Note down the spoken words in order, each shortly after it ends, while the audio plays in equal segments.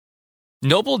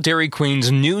Noble Dairy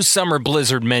Queen's new summer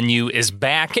blizzard menu is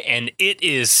back, and it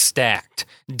is stacked.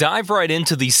 Dive right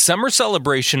into the summer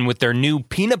celebration with their new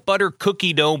peanut butter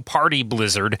cookie dough party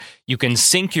blizzard. You can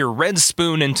sink your red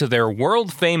spoon into their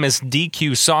world-famous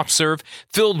DQ soft serve,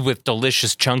 filled with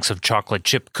delicious chunks of chocolate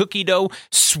chip cookie dough,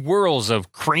 swirls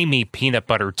of creamy peanut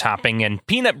butter topping, and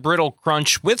peanut brittle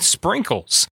crunch with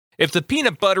sprinkles. If the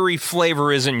peanut buttery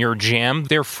flavor isn't your jam,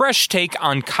 their fresh take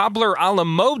on cobbler a la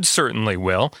mode certainly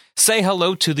will. Say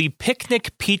hello to the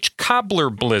Picnic Peach Cobbler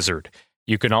Blizzard.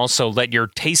 You can also let your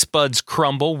taste buds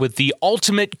crumble with the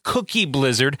ultimate cookie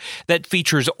blizzard that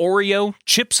features Oreo,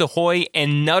 Chips Ahoy,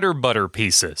 and Nutter Butter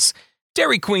pieces.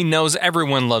 Dairy Queen knows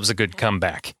everyone loves a good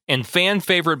comeback, and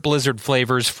fan-favorite blizzard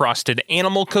flavors Frosted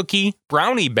Animal Cookie,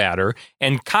 Brownie Batter,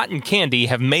 and Cotton Candy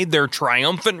have made their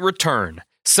triumphant return.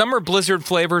 Summer blizzard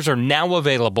flavors are now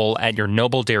available at your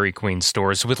Noble Dairy Queen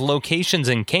stores with locations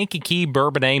in Kankakee,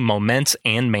 Bourbonnais, Momence,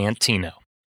 and Mantino.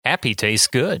 Happy tastes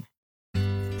good.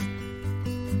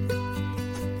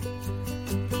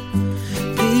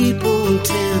 People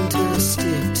tend to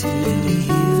stick to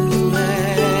you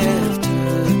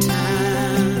after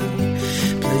time.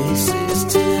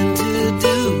 Places tend to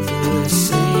do the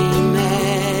same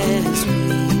as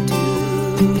we do.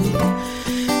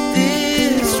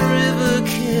 This river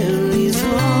carries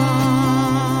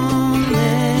on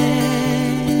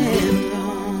and on.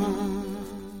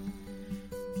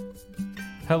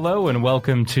 Hello and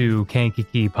welcome to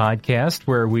Kankakee Podcast,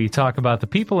 where we talk about the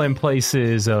people and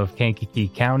places of Kankakee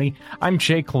County. I'm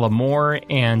Jake Lamore,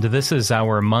 and this is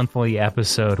our monthly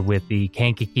episode with the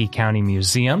Kankakee County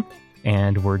Museum.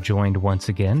 And we're joined once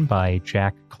again by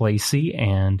Jack Clacy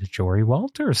and Jory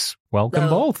Walters. Welcome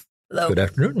both. Hello. Good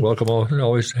afternoon. Welcome all.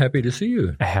 Always happy to see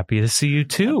you. Happy to see you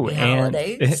too. Happy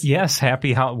holidays. Yes,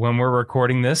 when we're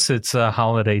recording this, it's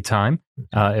holiday time.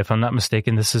 If I'm not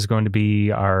mistaken, this is going to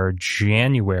be our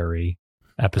January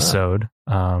episode.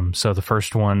 So the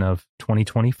first one of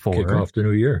 2024. Kick off the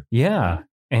new year. Yeah.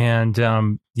 And,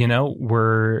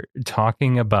 we're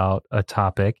talking about a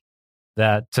topic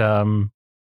that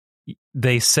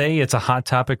they say it's a hot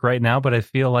topic right now, but I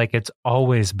feel like it's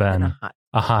always been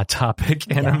a hot topic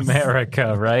in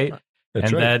America, right?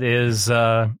 That's right. That is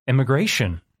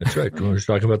immigration. That's right. When we're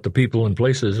talking about the people and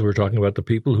places, we're talking about the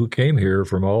people who came here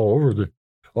from all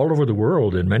over the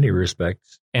world in many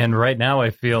respects. And right now, I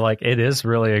feel like it is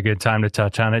really a good time to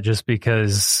touch on it, just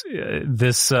because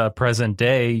this present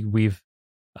day we've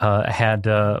had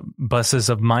buses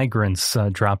of migrants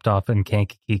dropped off in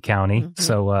Kankakee County,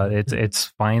 so it's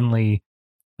finally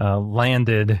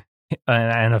landed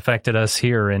and affected us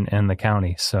here in the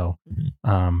county. So,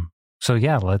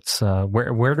 let's.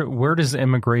 Where does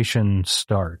immigration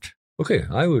start? Okay,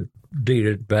 I would date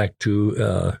it back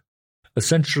to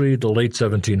essentially the late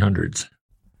 1700s,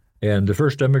 and the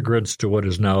first immigrants to what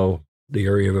is now the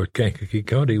area of Kankakee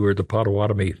County were the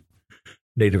Potawatomi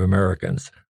Native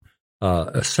Americans.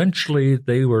 Essentially,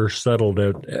 they were settled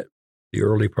at the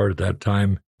early part of that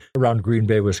time around Green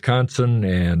Bay, Wisconsin,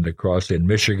 and across in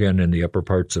Michigan and the upper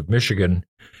parts of Michigan,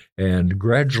 and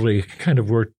gradually kind of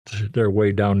worked their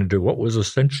way down into what was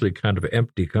essentially kind of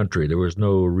empty country. There was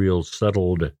no real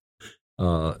settled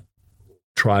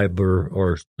tribe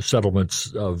or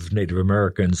settlements of Native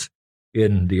Americans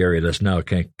in the area that's now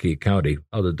Kankakee County,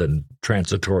 other than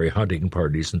transitory hunting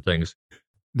parties and things.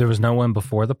 There was no one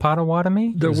before the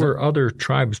Potawatomi? There were other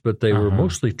tribes, but they were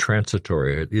mostly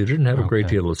transitory. You didn't have a great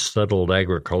deal of settled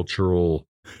agricultural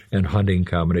and hunting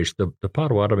combination. The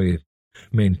Potawatomi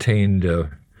maintained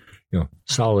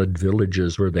solid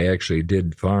villages where they actually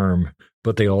did farm,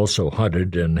 but they also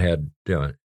hunted and had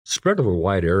spread over a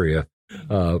wide area.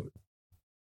 By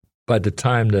the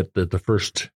time that the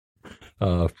first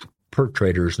fur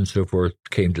traders and so forth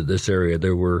came to this area,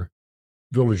 there were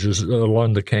villages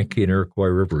along the Kankakee and Iroquois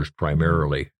rivers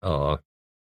primarily.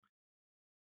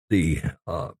 The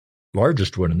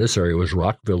largest one in this area was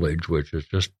Rock Village, which is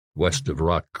just west of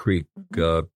Rock Creek,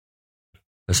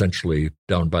 essentially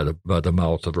down by the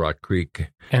mouth of Rock Creek.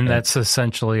 And that's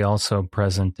essentially also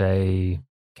present-day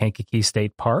Kankakee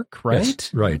State Park, right?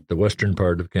 Yes, right, the western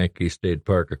part of Kankakee State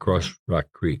Park across Rock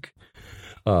Creek.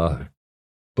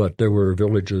 But there were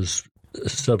villages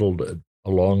settled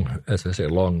along, as I say,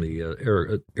 along the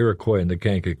Iroquois and the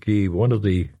Kankakee. One of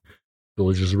the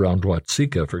villages around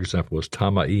Watsika, for example, was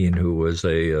Tamain, who was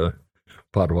a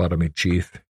Potawatomi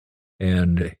chief,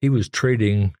 and he was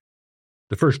trading.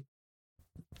 The first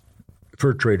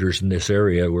fur traders in this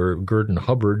area were Gurdon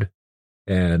Hubbard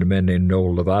and a man named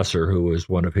Noel Levasseur, who was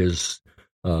one of his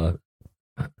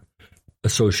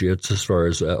associates as far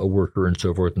as a worker and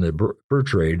so forth in the fur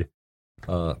trade.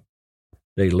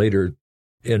 They later,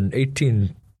 in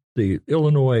the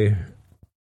Illinois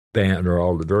band, or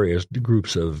all the various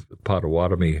groups of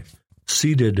Potawatomi,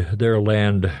 ceded their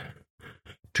land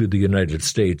to the United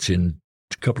States in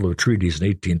a couple of treaties in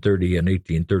 1830 and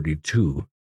 1832.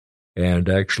 And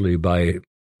actually by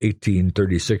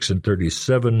 1836 and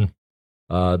 37,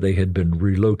 they had been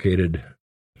relocated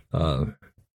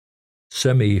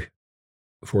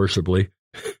semi-forcibly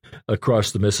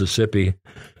across the Mississippi,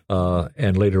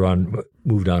 and later on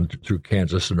moved on through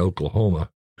Kansas and Oklahoma.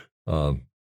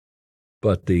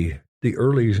 But the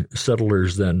early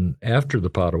settlers then after the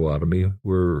Potawatomi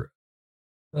were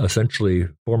essentially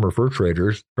former fur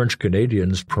traders, French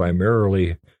Canadians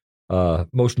primarily,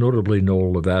 most notably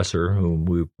Noel Levasseur, whom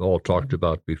we've all talked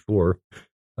about before.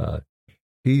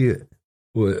 He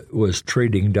was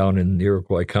trading down in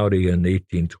Iroquois County in the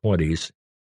 1820s,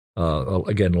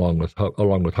 again along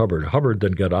with Hubbard. Hubbard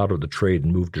then got out of the trade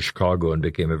and moved to Chicago and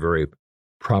became a very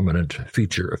prominent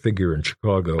figure in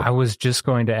Chicago. I was just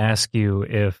going to ask you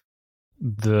if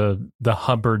the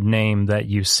Hubbard name that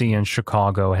you see in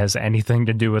Chicago has anything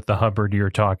to do with the Hubbard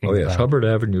you're talking about. Oh, yes. Hubbard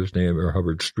Avenue's name, or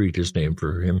Hubbard Street, is named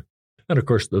for him. And, of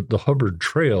course, the Hubbard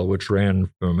Trail, which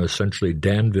ran from essentially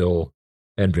Danville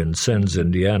and Vincennes,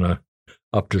 Indiana,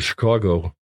 up to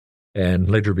Chicago, and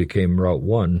later became Route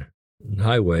 1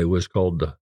 highway, was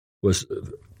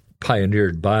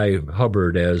pioneered by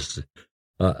Hubbard as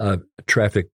a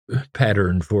traffic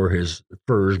pattern for his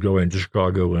furs going to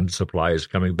Chicago and supplies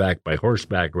coming back by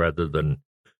horseback rather than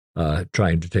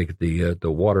trying to take the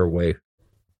waterway.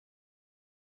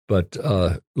 But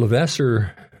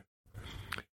Levasseur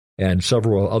and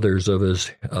several others of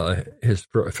his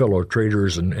fellow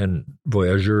traders and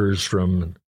voyageurs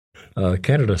from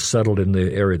Canada settled in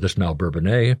the area that's now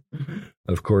Bourbonnais,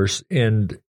 of course,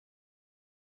 and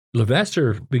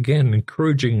Levasseur began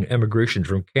encouraging emigration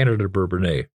from Canada to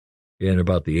Bourbonnais in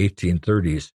about the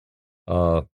 1830s.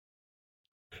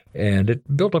 And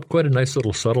it built up quite a nice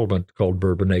little settlement called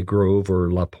Bourbonnais Grove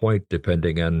or La Pointe,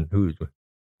 depending on who.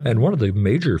 And one of the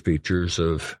major features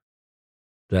of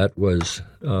that was,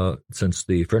 since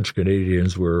the French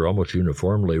Canadians were almost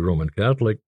uniformly Roman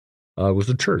Catholic, was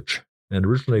a church. And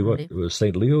originally, it was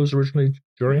St. Leo's originally,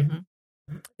 Jory?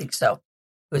 I think so.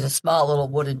 It was a small little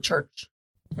wooden church.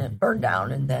 And it burned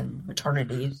down, and then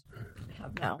maternities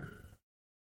have now.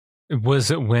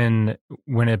 Was it when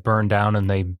it burned down and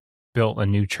they built a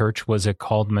new church? Was it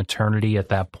called Maternity at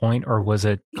that point, or was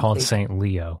it called St.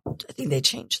 Leo? I think they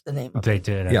changed the name. They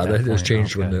did. Yeah, that has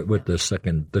changed with the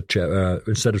second.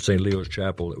 Instead of St. Leo's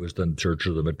Chapel, it was then Church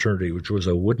of the Maternity, which was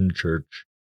a wooden church,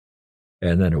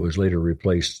 and then it was later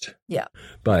replaced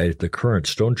by the current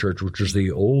stone church, which is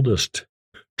the oldest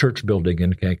church building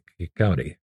in Kankakee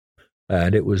County.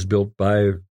 And it was built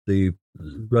by the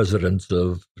residents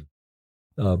of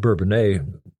Bourbonnais,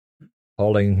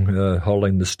 hauling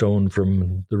the stone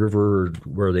from the river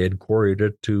where they had quarried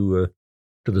it to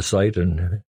the site,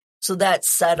 and so that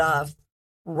set off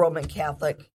Roman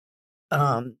Catholic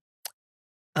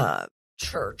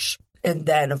church, and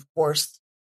then of course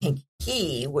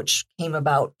Kankakee, which came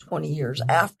about 20 years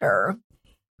after.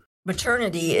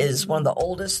 Maternity is one of the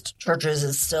oldest churches,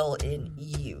 is still in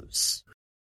use.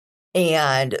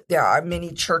 And there are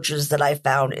many churches that I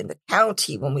found in the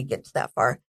county when we get to that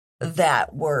far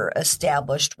that were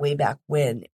established way back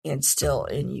when and still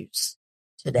in use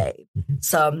today.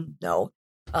 Some,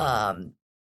 have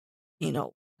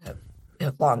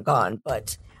long gone,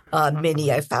 but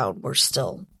many I found were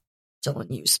still in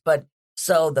use. But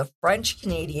so the French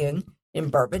Canadian in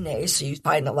Bourbonnais, so you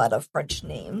find a lot of French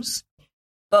names.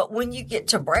 But when you get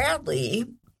to Bradley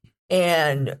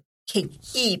and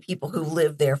Kankakee, people who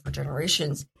live there for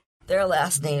generations, their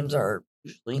last names are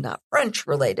usually not French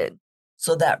related.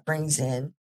 So that brings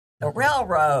in the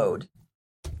railroad,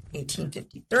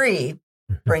 1853,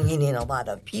 bringing in a lot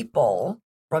of people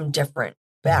from different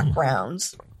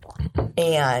backgrounds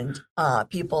and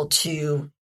people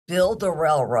to build the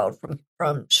railroad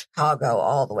from Chicago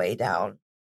all the way down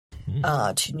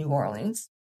to New Orleans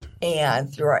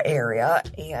and through our area,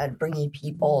 and bringing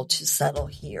people to settle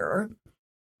here.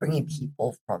 Bringing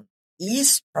people from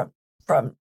east,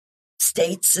 from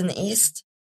states in the east,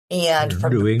 and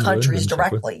from the countries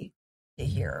directly to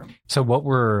here. So what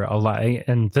were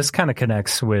and this kind of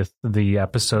connects with the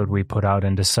episode we put out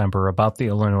in December about the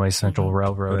Illinois Central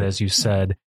Railroad, right. As you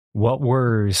said. What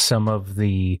were some of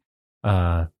the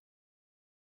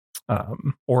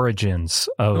origins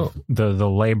of the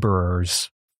laborers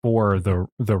for the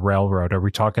railroad? Are we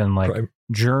talking like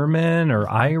German or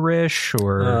Irish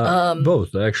or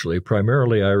both? Actually,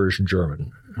 primarily Irish and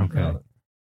German. Okay.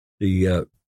 The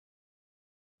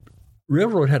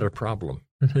railroad had a problem.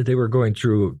 They were going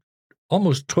through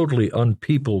almost totally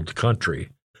unpeopled country.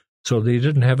 So they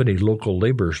didn't have any local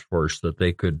labor force that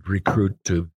they could recruit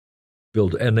to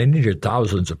build, and they needed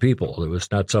thousands of people. It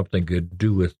was not something you could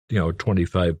do with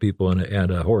 25 people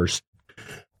and a horse.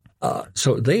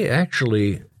 So they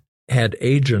actually had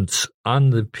agents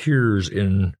on the piers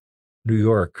in New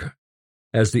York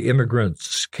as the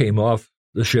immigrants came off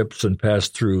the ships and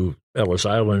passed through Ellis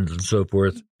Island and so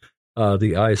forth.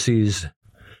 The IC's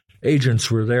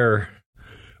agents were there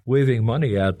waving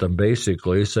money at them,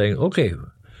 basically saying, okay,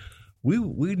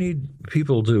 we need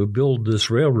people to build this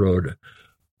railroad.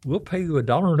 We'll pay you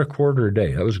 $1.25 a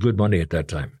day. That was good money at that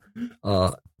time.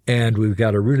 And we've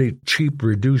got a really cheap,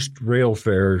 reduced rail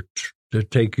fare to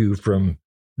take you from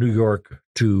New York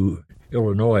to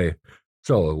Illinois.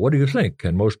 So what do you think?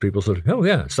 And most people said, oh,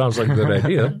 yeah, sounds like a good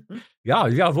idea. Yeah,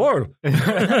 Lord.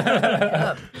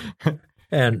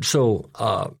 And so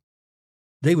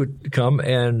they would come,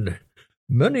 and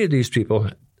many of these people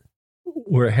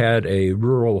had a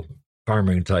rural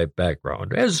farming type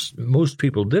background, as most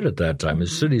people did at that time,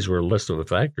 as cities were less of a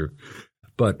factor.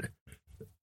 But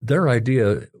their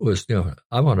idea was,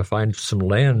 I want to find some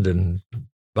land and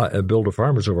build a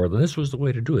farm and so forth. And this was the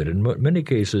way to do it. In many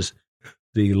cases,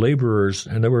 the laborers,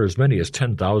 and there were as many as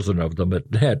 10,000 of them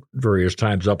at various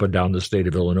times up and down the state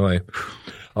of Illinois,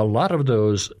 a lot of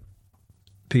those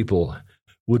people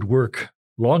would work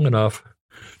long enough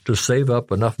to save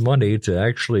up enough money to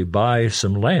actually buy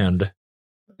some land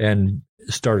and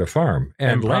start a farm.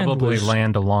 And probably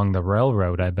land along the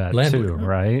railroad, I bet, too,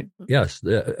 right? Yes.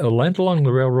 Land along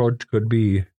the railroad could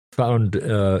be found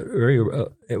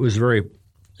it was very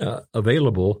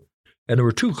available. And there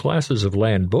were two classes of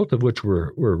land, both of which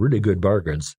were really good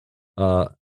bargains.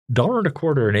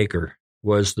 $1.25 an acre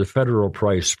was the federal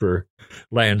price for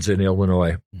lands in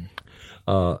Illinois.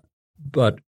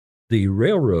 But the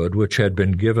railroad, which had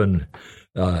been given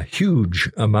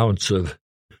huge amounts of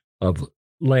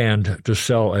land to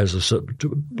sell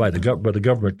by the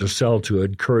government to sell to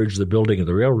encourage the building of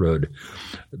the railroad,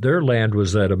 their land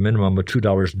was at a minimum of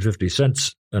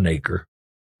 $2.50 an acre.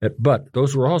 But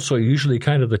those were also usually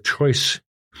kind of the choice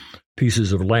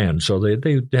pieces of land, so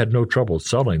they had no trouble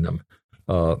selling them.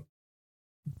 And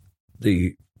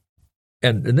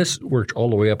this worked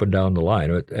all the way up and down the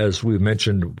line. As we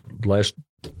mentioned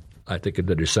I think in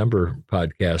the December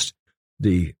podcast,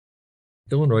 the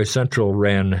Illinois Central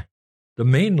the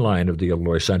main line of the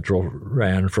Illinois Central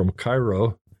ran from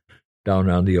Cairo down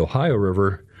on the Ohio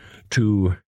River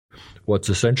to what's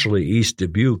essentially East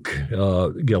Dubuque,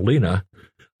 Galena,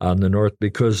 on the north,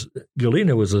 because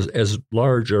Galena was as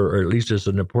large or at least as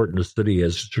an important city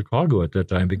as Chicago at that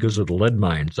time because of the lead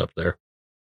mines up there.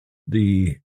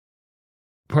 The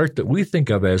part that we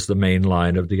think of as the main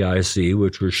line of the IC,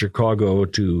 which was Chicago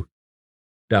to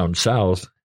down south,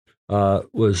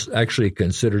 was actually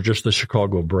considered just the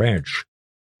Chicago branch.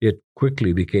 It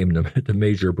quickly became the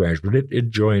major branch, but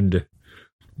it joined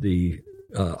the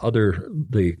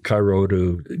Cairo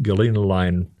to Galena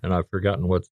line, and I've forgotten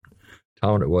what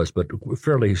town it was, but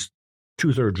fairly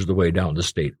 2/3 of the way down the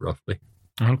state, roughly.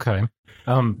 Okay.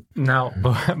 Now,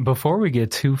 before we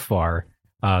get too far,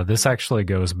 this actually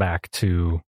goes back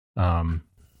to the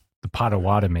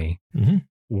Potawatomi. Mm-hmm.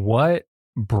 What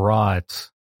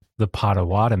brought the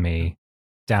Potawatomi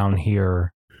down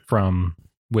here from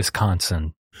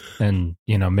Wisconsin and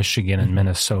Michigan and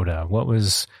Minnesota? What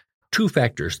was two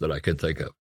factors that I can think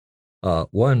of?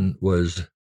 One was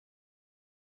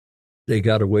they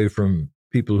got away from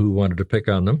people who wanted to pick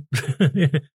on them.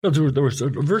 There was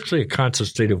virtually a constant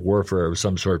state of warfare of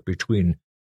some sort between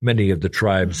many of the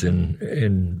tribes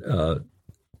in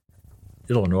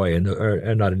Illinois, and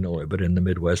not in Illinois, but in the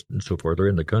Midwest and so forth, or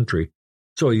in the country.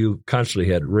 So you constantly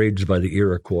had raids by the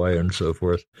Iroquois and so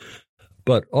forth.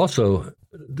 But also,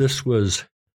 this was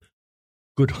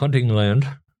good hunting land.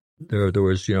 There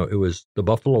was, it was the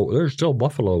buffalo. There's still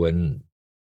buffalo in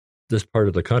this part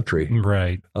of the country,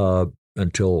 right?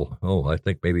 Until I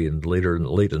think maybe late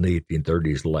in the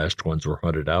 1830s, the last ones were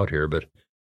hunted out here.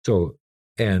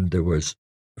 And there was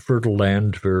fertile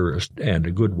land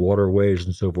and good waterways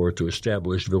and so forth to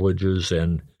establish villages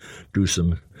and do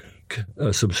some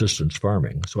subsistence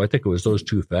farming. So I think it was those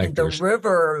two factors. And the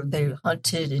river, they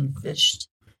hunted and fished,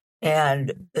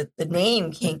 and the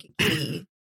name Kankakee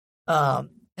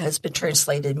has been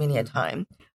translated many a time,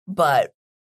 but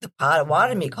the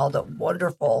Potawatomi called it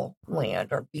wonderful land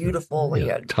or beautiful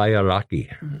land. Tairaki.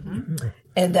 Mm-hmm.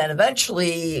 And then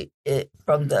eventually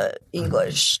from the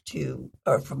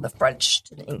French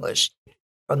to the English,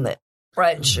 from the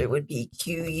French, it would be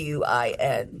Quin.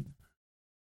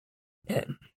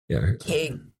 Yeah.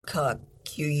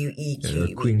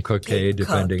 Q-U-E-Q-U-E. Kankakee,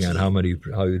 depending on how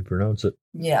you'd pronounce it.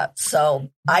 Yeah. So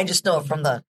I just know it from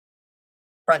the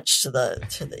French to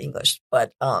the English,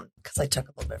 but because I took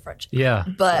a little bit of French. Yeah,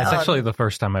 but it's actually the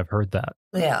first time I've heard that.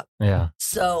 Yeah.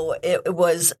 So it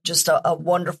was just a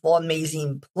wonderful,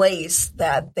 amazing place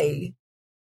that they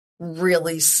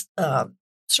really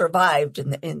survived,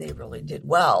 and they really did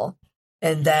well.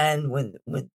 And then when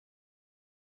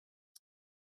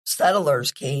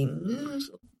settlers came,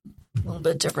 a little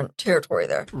bit different territory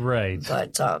there, right?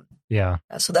 But yeah,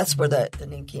 so that's where the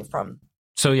name came from.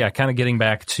 So yeah, kind of getting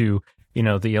back to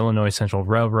the Illinois Central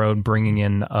Railroad, bringing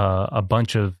in a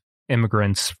bunch of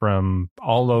immigrants from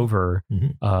all over,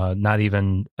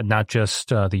 not just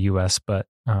the U.S. but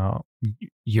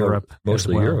Europe,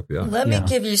 mostly well. Europe. Yeah. Let me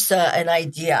give you an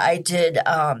idea. I did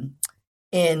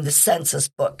in the census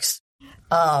books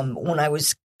when I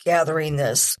was gathering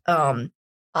this.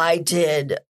 I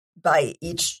did by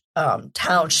each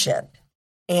township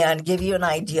and give you an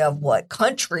idea of what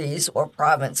countries or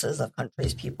provinces of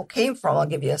countries people came from. I'll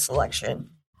give you a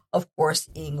selection. Of course,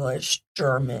 English,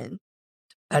 German,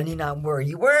 depending on where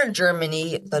you were in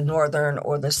Germany, the northern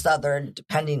or the southern,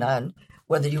 depending on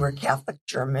whether you were Catholic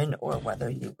German or whether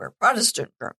you were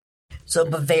Protestant German. So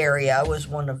Bavaria was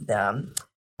one of them.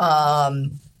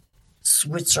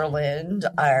 Switzerland,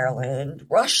 Ireland,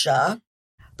 Russia,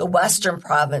 the western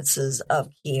provinces of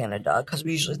Canada, because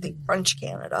we usually think French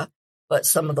Canada, but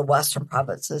some of the western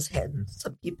provinces had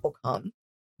some people come.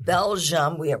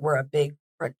 Belgium, we're a big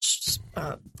French,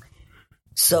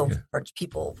 French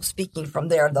people speaking from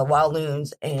there, the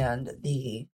Walloons and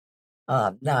the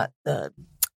not the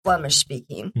Flemish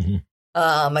speaking. Mm-hmm.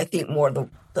 I think more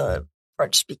the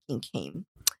French speaking came.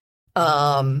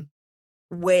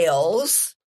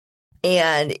 Wales.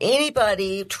 And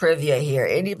anybody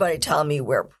tell me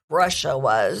where Prussia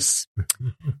was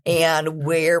and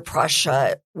where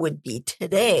Prussia would be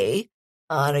today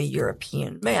on a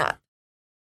European map.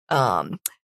 Get on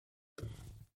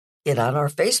our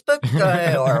Facebook or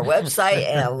our website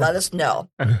and let us know.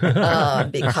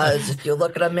 Because if you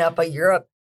look at a map of Europe,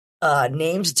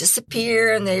 names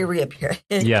disappear and they reappear.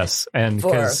 Yes, and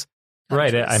because...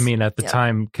 Right. I mean, at the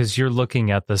time, because you're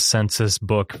looking at the census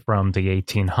book from the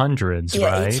 1800s,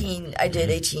 right? I did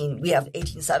 18. We have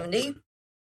 1870.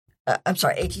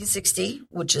 1860,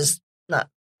 which is not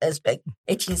as big.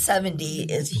 1870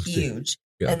 is huge.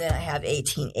 Yeah. And then I have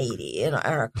 1880 in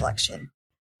our collection.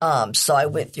 So I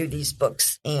went through these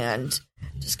books and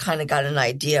just kind of got an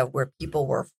idea of where people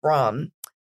were from.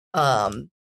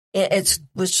 It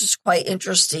was just quite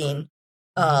interesting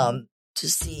to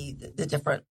see the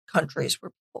different countries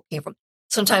where people came from,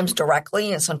 sometimes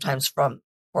directly and sometimes from, of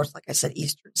course, like I said,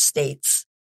 eastern states.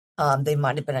 They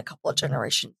might have been a couple of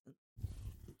generations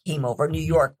came over. New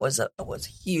York was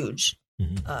huge.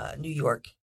 New York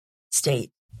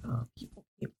state people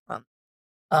came from,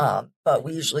 but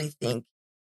we usually think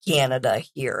Canada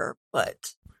here,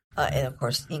 but and of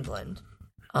course England.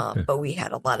 But we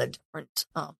had a lot of different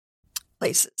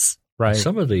places. Right.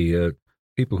 Some of the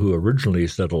people who originally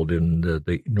settled in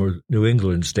the New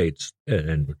England states,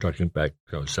 and we're talking back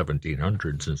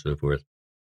 1700s and so forth,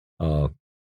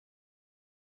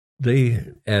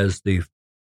 as the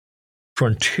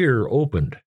frontier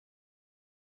opened,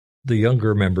 the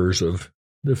younger members of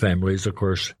the families, of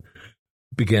course,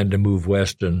 began to move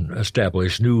west and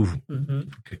establish new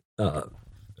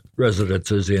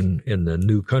residences in the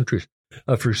new countries.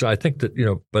 I think that,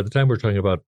 by the time we're talking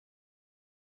about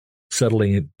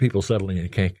people settling in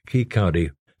Kankakee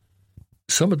County,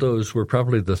 some of those were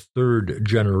probably the third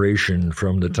generation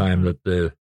from the time that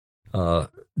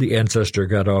the ancestor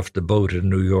got off the boat in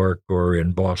New York or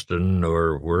in Boston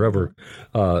or wherever.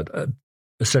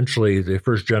 Essentially, the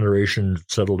first generation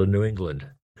settled in New England.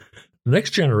 The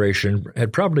next generation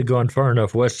had probably gone far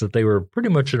enough west that they were pretty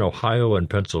much in Ohio and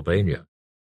Pennsylvania.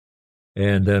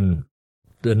 And then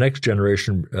the next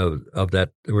generation of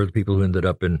that were the people who ended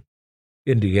up in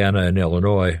Indiana and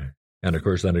Illinois, and of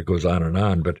course then it goes on and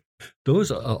on. But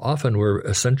those often were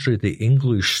essentially the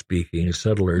English-speaking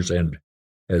settlers, and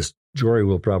as Jory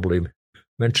will probably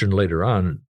mention later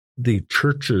on, the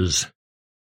churches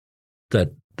that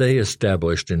they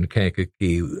established in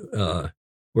Kankakee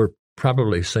were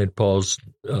probably St. Paul's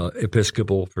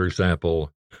Episcopal, for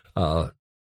example,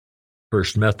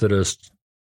 First Methodist,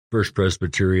 First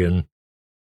Presbyterian.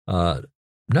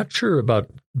 Not sure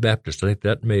about Baptist. I think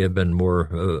that may have been more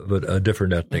of a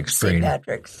different ethnic strain. St.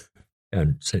 Patrick's.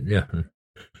 And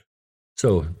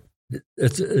so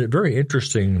it's very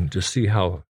interesting to see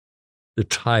how the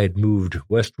tide moved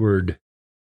westward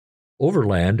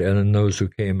overland, and then those who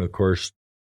came, of course,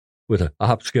 with a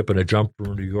hop, skip, and a jump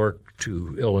from New York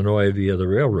to Illinois via the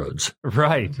railroads.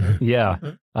 Right. Yeah.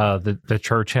 The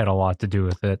church had a lot to do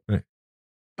with it. Right.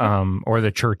 Or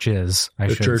the church is, I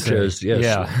The should church say. is, yes.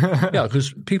 Yeah. Yeah,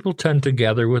 because people tend to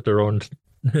gather with their own,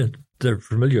 they're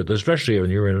familiar, especially when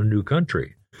you're in a new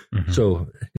country. Mhm. So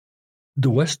the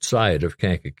west side of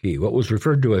Kankakee, what was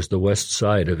referred to as the west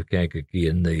side of Kankakee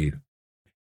in the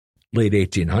late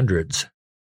 1800s,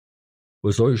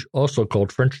 was also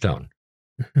called Frenchtown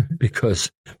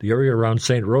because the area around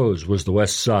St. Rose was the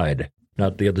west side,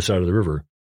 not the other side of the river.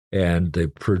 And the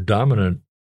predominant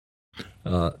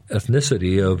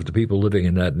ethnicity of the people living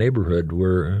in that neighborhood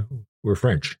were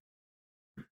French.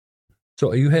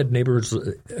 So you had neighborhoods.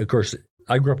 Of course,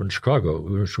 I grew up in Chicago,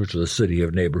 which was a city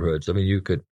of neighborhoods. I mean, you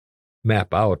could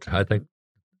map out. I think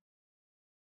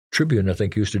Tribune,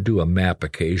 used to do a map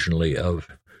occasionally of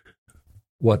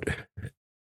what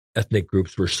ethnic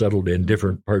groups were settled in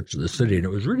different parts of the city, and it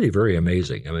was really very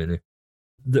amazing. I mean,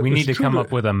 We need to come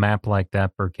up with a map like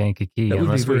that for Kankakee, That would be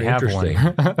unless we very have interesting.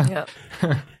 one.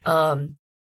 Yeah.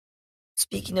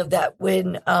 Speaking of that,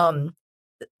 when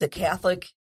the Catholic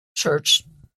Church,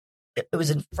 it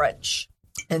was in French,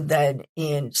 and then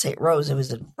in St. Rose, it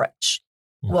was in French.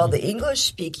 Well, the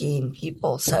English-speaking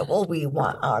people said, well, we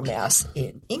want our Mass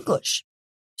in English.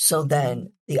 So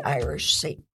then the Irish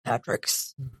St.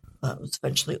 Patrick's was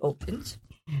eventually opened.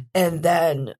 And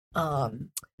then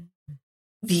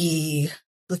the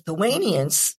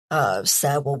Lithuanians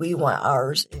said, well, we want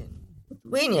ours in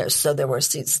Lithuania. So there were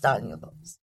St.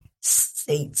 Stanislas.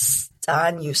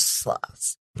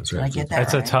 That's Did I right. get that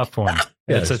That's right? a tough one.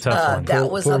 Yes. It's a tough one.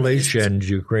 that was on the Polish east. and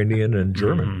Ukrainian and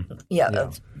German. Mhm. Yeah,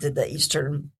 did the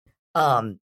Eastern.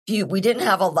 We didn't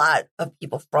have a lot of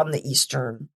people from the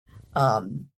Eastern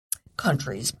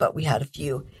countries, but we had a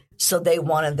few. So they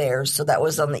wanted theirs. So that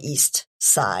was on the east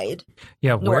side.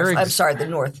 Yeah, North. I'm sorry, the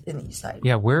north and the east side.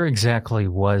 Yeah, where exactly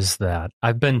was that?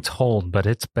 I've been told, but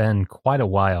it's been quite a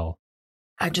while.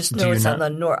 I just Do know you it's on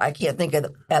not- the north. I can't think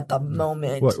of at the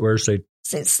moment. Where's St.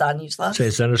 St. Stanislas.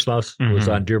 Stanislaus was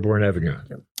Mhm. on Dearborn Avenue,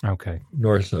 Okay.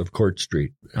 north of Court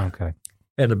Street. Okay.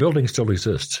 And the building still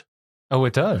exists. Oh,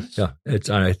 it does? Yeah,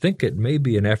 I think it may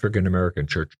be an African-American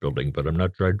church building, but I'm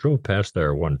not sure. I drove past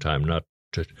there one time, not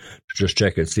to just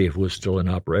check it, see if it was still in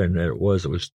operation. And it was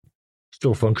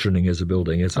still functioning as a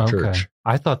building, as a Okay. church.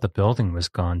 I thought the building was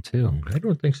gone too. I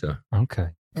don't think so. Okay.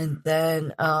 And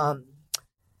then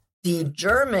the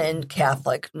German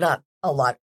Catholic, not a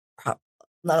lot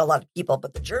of people,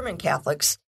 but the German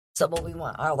Catholics said, well, we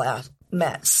want our last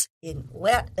Mass in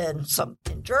Latin, some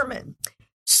in German.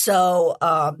 So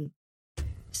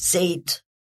St.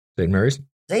 St.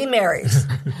 Mary's.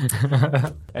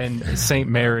 And St.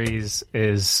 Mary's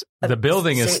is, the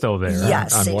building is Saint- still there.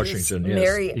 Yes, On St. Washington, yes.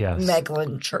 Mary Yes.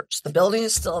 Magdalene Church. The building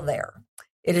is still there.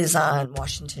 It is on North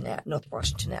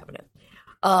Washington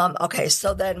Avenue. Okay,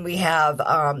 so then we have,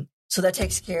 so that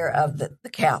takes care of the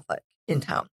Catholic in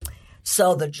town.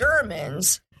 So the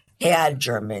Germans had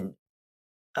German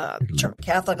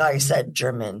Catholic, like I said,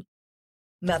 German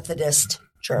Methodist,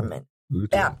 German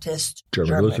Baptist,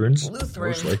 German Lutherans, Lutheran.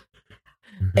 mostly.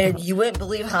 And you wouldn't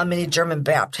believe how many German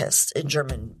Baptists and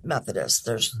German Methodists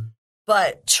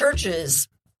but churches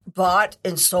bought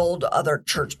and sold other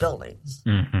church buildings.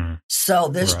 Mhm. So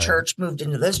this Right. church moved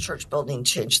into this church building,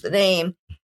 changed the name.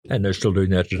 And they're still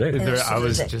doing that today. And There- it's I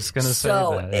was still- just going to say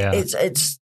so that. Yeah.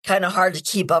 it's kind of hard to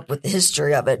keep up with the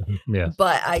history of it. Yes.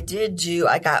 But I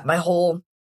got my whole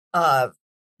file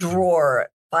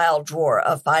drawer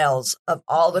of files of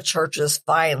all the churches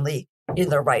finally in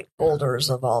the right folders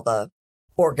of all the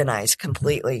organized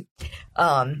completely.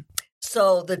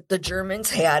 So the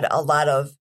Germans had a lot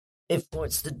of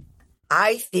influence.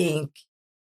 I think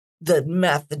the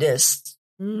Methodist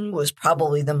was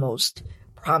probably the most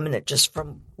prominent just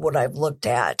from what I've looked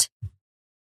at.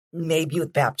 Maybe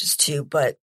with Baptists too,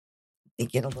 but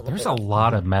thinking a little There's bit. a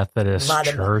lot of Methodist Lot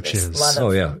of churches. Methodists, lot of-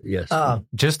 Oh, yeah, yes.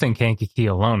 Just in Kankakee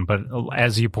alone. But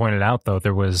as you pointed out, though,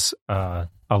 there was a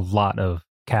lot of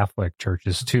Catholic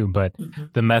churches too. But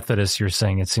Mhm. the Methodists, you're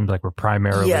saying, it seems like were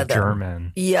primarily Yeah,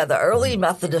 German. Yeah, the early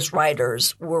Methodist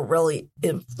writers were really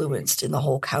influenced in the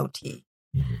whole county.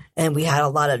 Mhm. And we had a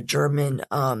lot of German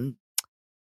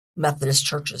Methodist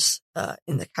churches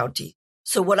in the county.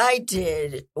 So what I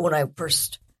did when I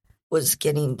first was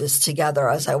getting this together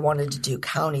is I wanted to do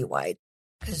countywide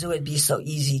because it would be so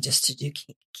easy just to do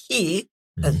Kankakee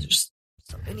because there's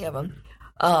so many of them.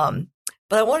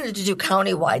 But I wanted to do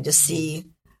countywide to see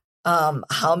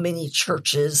how many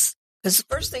churches, because the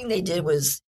first thing they did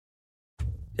was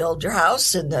build your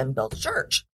house and then build a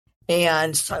church.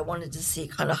 And so I wanted to see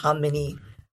kind of how many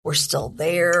were still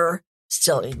there,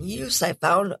 still in use. I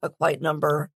found a quite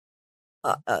number,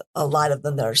 a lot of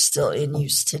them that are still in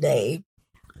use today.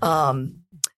 And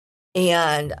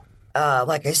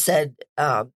like I said,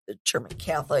 German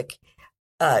Catholic,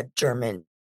 German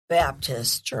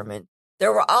Baptist, German.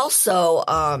 There were also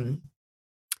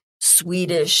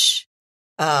Swedish,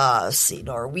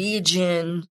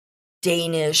 Norwegian,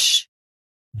 Danish.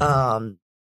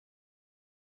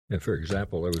 For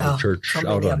example, there was a church so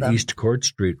out many on East Court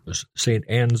Street, was St.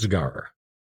 Ansgar,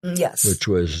 Yes. which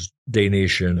was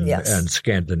Danish and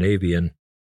Scandinavian.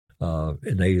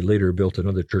 And they later built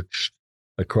another church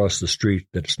across the street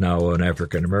that's now an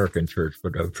African-American church,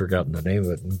 but I've forgotten the name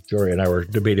of it. And Jory and I were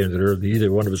debating it earlier.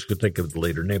 Neither one of us could think of the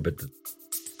later name, but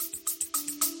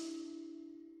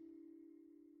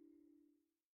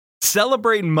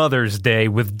Celebrate Mother's Day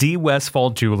with D. Westfall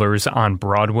Jewelers on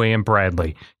Broadway and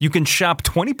Bradley. You can shop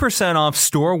 20% off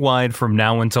store-wide from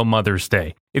now until Mother's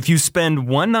Day. If you spend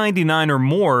 $199 or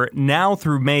more now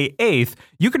through May 8th,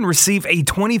 you can receive a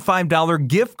 $25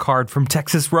 gift card from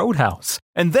Texas Roadhouse.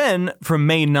 And then from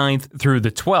May 9th through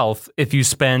the 12th, if you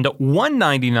spend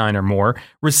 $199 or more,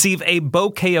 receive a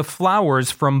bouquet of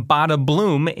flowers from Bada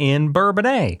Bloom in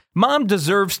Bourbonnais. Mom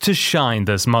deserves to shine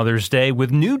this Mother's Day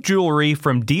with new jewelry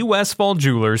from D. Westfall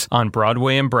Jewelers on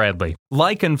Broadway and Bradley.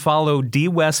 Like and follow D.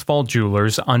 Westfall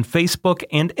Jewelers on Facebook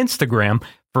and Instagram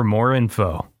for more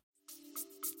info.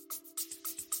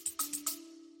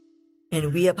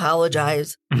 And we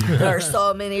apologize. There are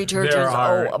so many churches.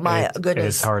 Oh, my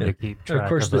goodness. It's hard to keep track of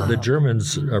course, them. the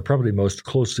Germans are probably most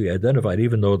closely identified,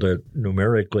 even though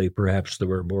numerically perhaps there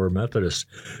were more Methodists,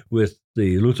 with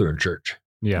the Lutheran Church.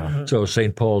 Yeah. Mhm. So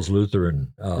St. Paul's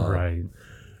Lutheran Right.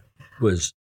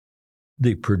 was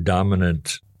the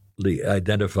predominantly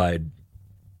identified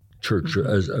church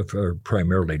as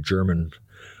primarily German.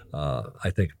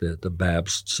 I think the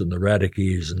Baptists and the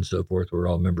Radicales and so forth were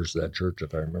all members of that church,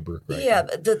 if I remember correctly. Yeah,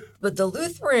 but the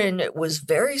Lutheran was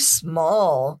very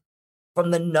small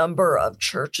from the number of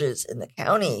churches in the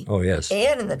county Oh, yes.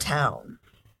 and in the town.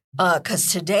 Because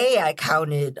today I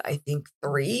counted, I think,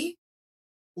 3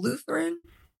 Lutheran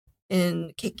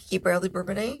in Kankakee, Bradley,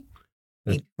 Bourbonnais.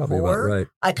 That's maybe probably 4. about right.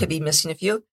 I could be missing a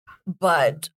few,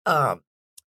 but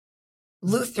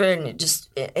Lutheran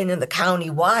just and in the county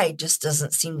wide just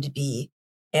doesn't seem to be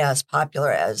as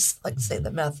popular as, like, say, the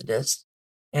Methodist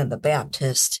and the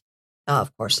Baptist,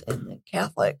 of course, and the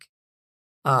Catholic.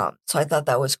 So I thought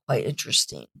that was quite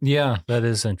interesting. Yeah, that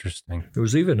is interesting. There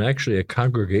was even actually a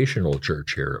congregational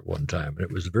church here at one time. And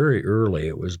it was very early.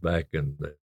 It was back in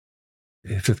the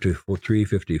 53,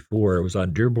 54. It was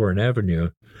on Dearborn Avenue,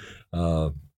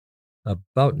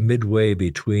 about midway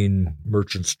between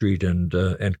Merchant Street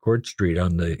and Court Street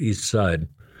on the east side.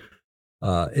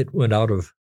 It went out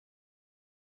of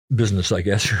business, I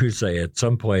guess you would say, at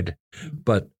some point.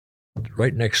 But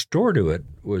right next door to it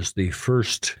was the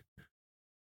First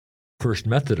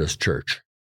Methodist Church,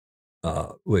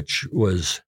 which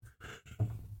was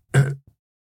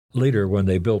later when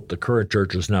they built the current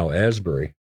church is now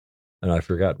Asbury, and I've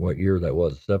forgotten what year that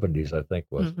was, 70s I think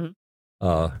was.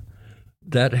 Mm-hmm.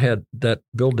 That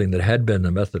building that had been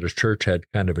the Methodist Church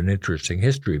had kind of an interesting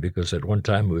history, because at one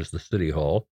time it was the city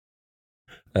hall,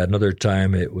 at another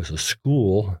time it was a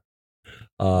school,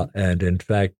 and in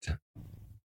fact,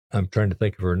 I'm trying to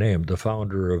think of her name, the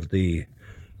founder of the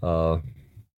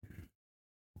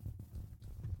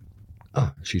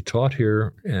she taught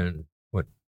here, and what?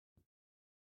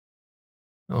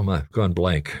 Oh my, I've gone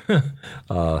blank.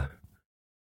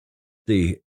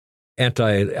 The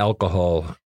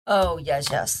anti-alcohol. Oh,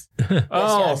 yes.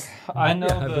 Oh, I know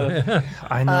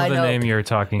I know the name you're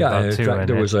talking about in too. fact, and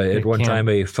there was at one can't- time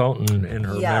a fountain in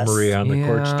her Yes. memory on the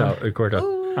Yeah. courthouse.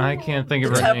 Ooh, I can't think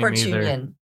of the her name Temperance either.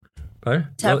 Union. Huh?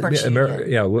 Temperance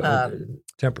Union.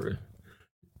 Temperance.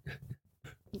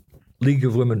 League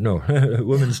of Women, no,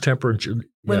 Women's Temperance.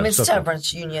 Women's something.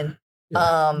 Temperance Union. Yeah.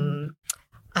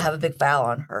 I have a big file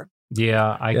on her.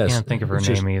 Yeah, I Yes, can't think of her it's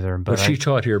just- name either. But But she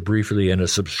taught here briefly in a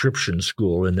subscription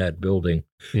school in that building.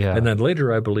 yeah, And then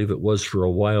later, I believe it was for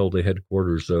a while the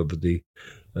headquarters of the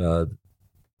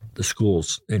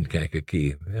schools in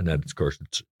Kankakee. And then, of course,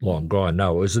 it's long gone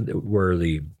now. Isn't it where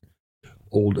the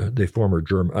former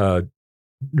German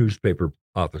newspaper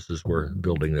offices were,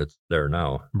 building that's there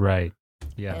now? right.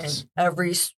 Yes. And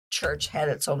every church had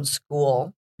its own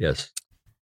school. Yes.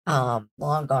 Long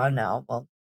gone now. Well,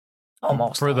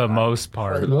 almost. For the long gone. most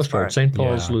part. For the most part, St.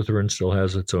 Paul's Yeah. Lutheran still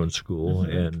has its own school.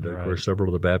 Mhm. And, of Right. course, several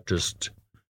of the Baptist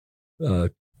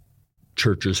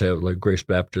churches have, like Grace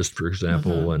Baptist, for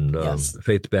example, Mhm. and Yes.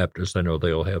 Faith Baptist. I know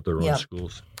they all have their own Yep.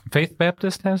 schools. Faith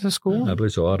Baptist has a school? I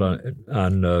believe so, out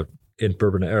in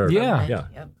Bourbonnais. Yeah. Yeah.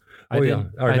 Yep.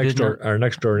 Our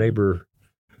next door neighbor,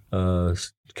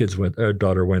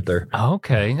 daughter went there.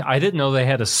 Okay. I didn't know they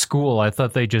had a school. I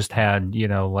thought they just had,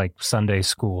 like Sunday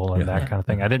school and that kind of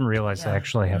thing. I didn't realize they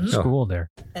actually had a school there.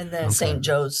 And then St.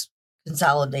 Joe's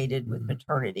consolidated with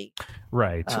maternity.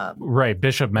 Right. Right.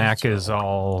 Bishop Mack is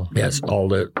all... Yes,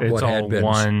 all had been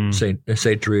one...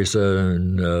 St. Teresa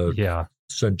and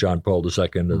St. John Paul II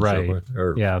and so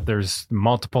forth. There's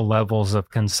multiple levels of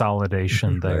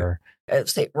consolidation there.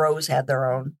 St. Rose had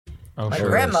their own. Oh, my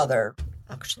grandmother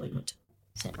actually went to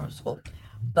St. Rose School.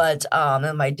 But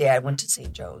and my dad went to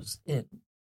St. Joe's in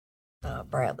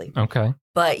Bradley. Okay.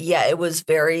 But it was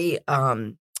very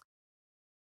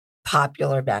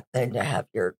popular back then to have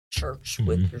your church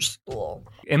with your school.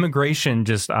 Immigration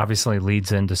just obviously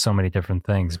leads into so many different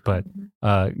things, but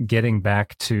getting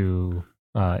back to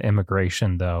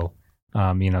immigration though,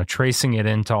 tracing it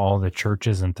into all the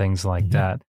churches and things like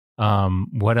that.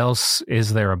 What else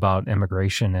is there about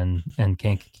immigration in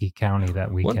Kankakee County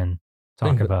that we can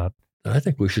talk about? I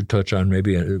think we should touch on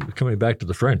maybe coming back to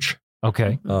the French.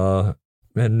 Okay. A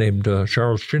man named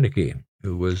Charles Kankakee,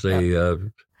 who was a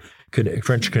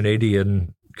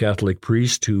French-Canadian Catholic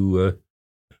priest who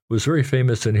was very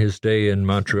famous in his day in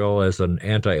Montreal as an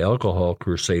anti-alcohol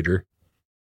crusader.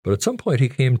 But at some point he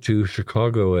came to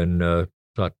Chicago and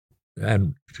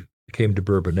came to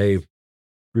Bourbonnais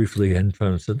briefly and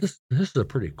said, this is a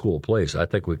pretty cool place. I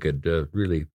think we could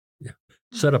really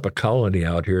set up a colony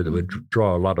out here that would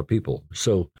draw a lot of people.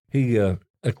 So he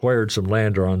acquired some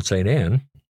land around St. Anne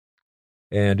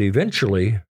and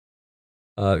eventually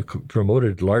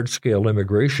promoted large-scale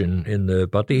immigration in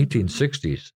about the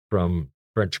 1860s from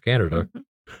French Canada.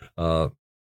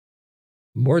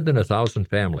 More than 1,000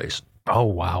 families. Oh,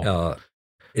 wow.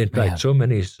 In fact, so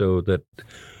many so that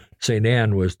St.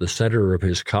 Anne was the center of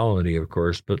his colony, of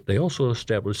course, but they also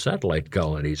established satellite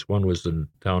colonies. One was in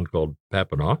a town called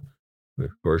Papineau, of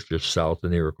course, just south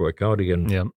in Iroquois County,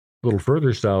 and a little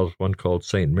further south, one called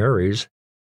St. Mary's.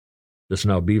 That's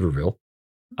now Beaverville.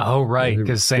 Oh, right,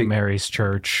 because St. Mary's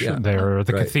Church, the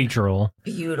cathedral.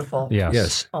 Beautiful.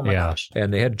 Yes. Oh, my gosh.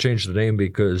 And they had to change the name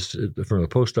because from the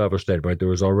post office standpoint, there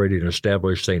was already an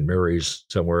established St. Mary's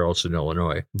somewhere else in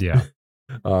Illinois. Yeah.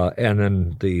 And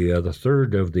then the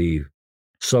third of the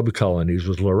sub-colonies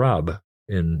was L'Arabe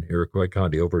in Iroquois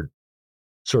County, over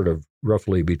sort of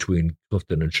roughly between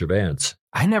Clifton and Chavance.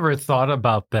 I never thought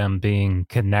about them being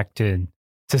connected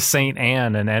to St.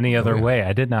 Anne in any other way.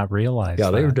 I did not realize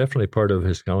that. They were definitely part of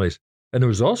his colonies. And there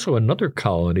was also another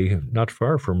colony not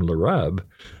far from L'Arabe.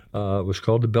 It was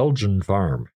called the Belgian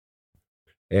Farm.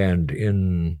 And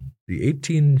in the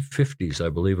 1850s, I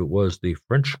believe it was, the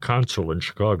French consul in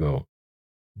Chicago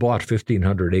bought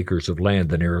 1,500 acres of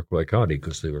land in Iroquois County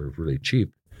because they were really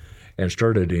cheap and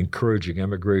started encouraging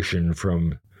emigration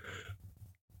from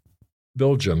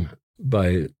Belgium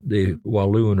by the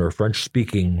Walloon or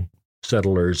French-speaking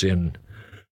settlers in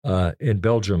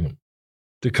Belgium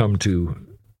to come to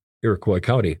Iroquois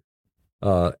County.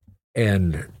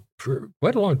 And for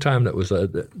quite a long time,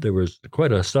 there was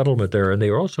quite a settlement there, and they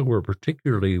also were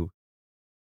particularly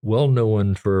well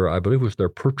known for, I believe it was their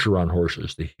Percheron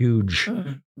horses, the huge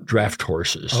draft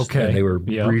horses. Okay. And they were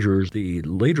breeders. The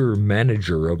later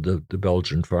manager of the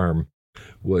Belgian farm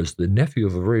was the nephew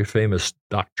of a very famous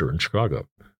doctor in Chicago.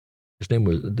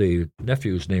 The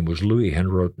nephew's name was Louis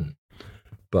Henrotin,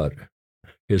 but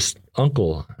his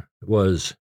uncle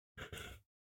was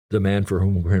the man for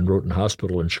whom Henrotin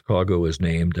Hospital in Chicago is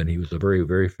named, and he was a very,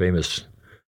 very famous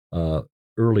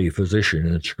early physician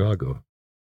in Chicago.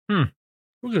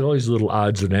 Look at all these little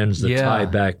odds and ends that tie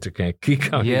back to Kankakee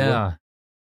County. Yeah.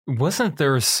 Wasn't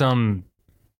there some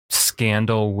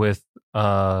scandal with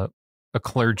a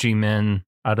clergyman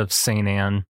out of St.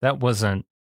 Anne? That wasn't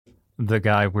the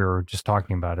guy we were just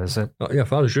talking about, is it?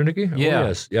 Father Zunicky? Yeah. Oh,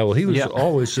 yes. Yeah, well, he was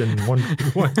always in one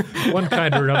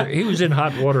kind or another. He was in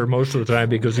hot water most of the time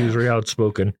because he was very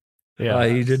outspoken. Yeah.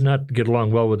 He did not get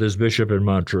along well with his bishop in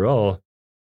Montreal.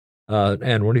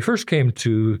 And when he first came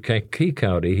to Kankakee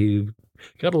County, he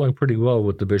got along pretty well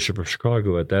with the Bishop of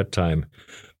Chicago at that time.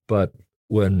 But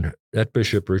when that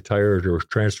bishop retired or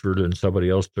transferred and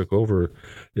somebody else took over,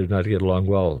 did not get along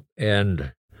well.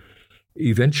 And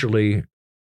eventually,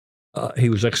 he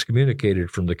was excommunicated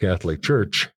from the Catholic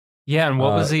Church. Yeah, and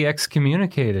what was he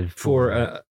excommunicated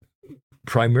for?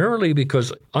 Primarily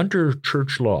because under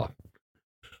church law,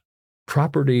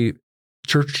 property,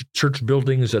 church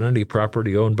buildings and any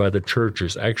property owned by the church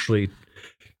is actually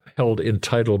held in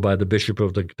title by the bishop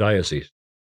of the diocese.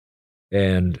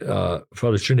 And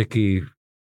Father Zunicky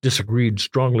disagreed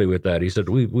strongly with that. He said,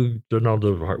 we've done all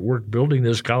the hard work building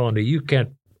this colony. You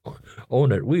can't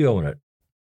own it. We own it.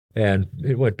 And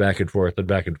it went back and forth,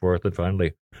 and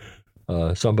finally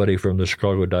somebody from the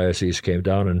Chicago diocese came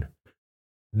down and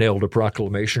nailed a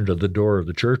proclamation to the door of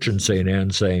the church in St.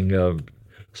 Anne saying,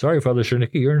 sorry, Father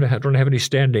Shinicki, you don't have any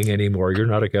standing anymore. You're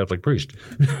not a Catholic priest.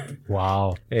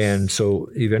 Wow. And so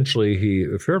eventually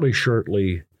he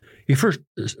first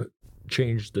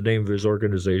changed the name of his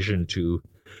organization to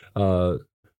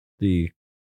the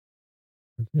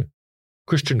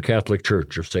Christian Catholic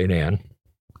Church of St. Anne.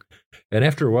 And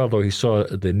after a while, though, he saw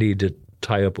the need to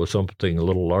tie up with something a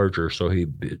little larger, so he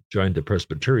joined the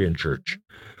Presbyterian Church.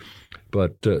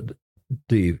 But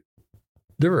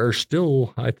there are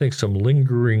still, I think, some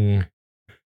lingering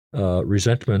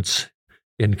resentments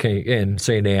in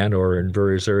St. Anne or in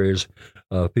various areas,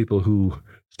 people who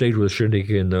stayed with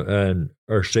Shinicki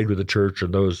or stayed with the church,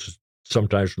 and those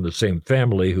sometimes from the same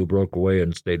family who broke away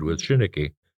and stayed with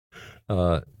Shinicki.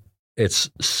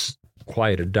 It's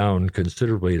quieted down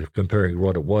considerably comparing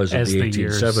what it was in the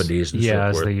 1870s and so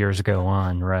forth. As the years go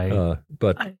on, right?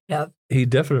 But he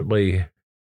definitely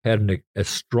had a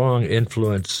strong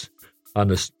influence on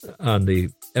the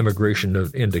emigration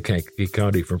into Kankakee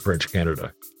County from French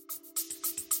Canada.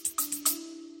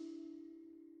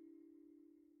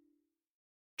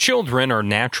 Children are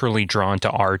naturally drawn to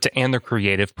art and the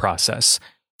creative process.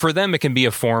 For them, it can be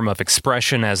a form of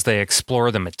expression as they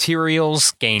explore the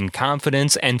materials, gain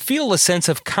confidence, and feel a sense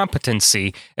of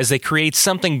competency as they create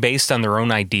something based on their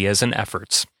own ideas and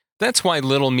efforts. That's why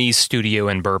Little Me's studio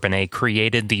in Bourbonnais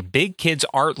created the Big Kids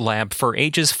Art Lab for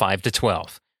ages 5 to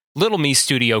 12. Little Me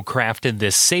Studio crafted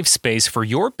this safe space for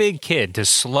your big kid to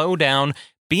slow down,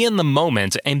 be in the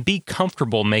moment, and be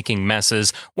comfortable making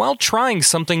messes while trying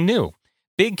something new.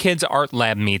 Big Kids Art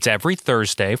Lab meets every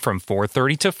Thursday from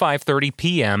 4:30 to 5:30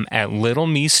 p.m. at Little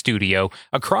Me Studio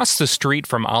across the street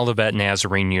from Olivet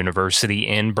Nazarene University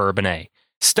in Bourbonnais.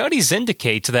 Studies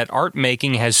indicate that art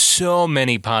making has so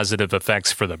many positive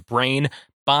effects for the brain,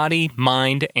 body,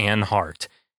 mind, and heart.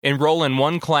 Enroll in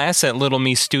one class at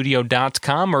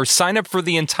littlemestudio.com or sign up for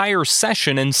the entire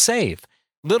session and save.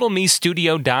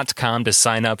 littlemestudio.com to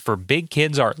sign up for Big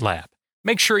Kids Art Lab.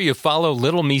 Make sure you follow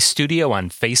Little Me Studio on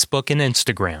Facebook and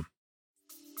Instagram.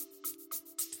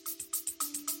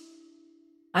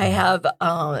 I have,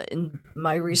 in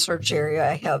my research area,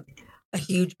 I have a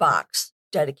huge box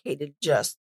dedicated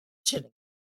just to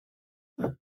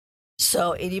Shinicki.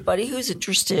 So anybody who's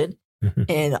interested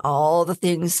in all the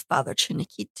things Father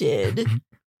Shinicki did,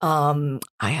 I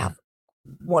have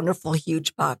a wonderful,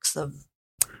 huge box of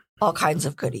all kinds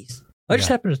of goodies. I just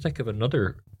happen to think of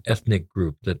another ethnic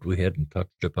group that we hadn't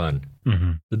touched upon,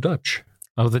 the Dutch.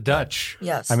 Oh, the Dutch.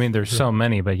 Yes. I mean, there's so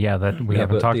many, but that we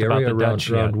haven't talked about the Dutch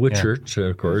yet. Around Whitchurch,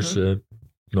 of course,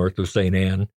 north of St.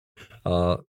 Anne,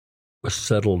 was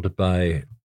settled by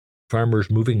farmers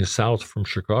moving south from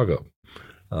Chicago.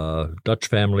 Dutch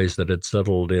families that had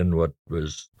settled in what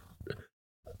was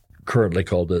currently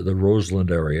called the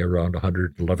Roseland area, around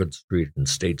 111th Street and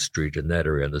State Street, in that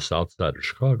area on the south side of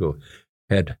Chicago,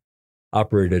 had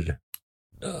operated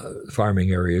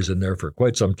farming areas in there for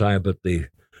quite some time, but the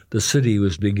city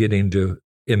was beginning to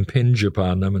impinge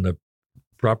upon them, and the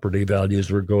property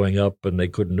values were going up, and they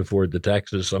couldn't afford the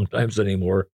taxes sometimes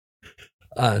anymore.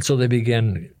 So they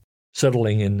began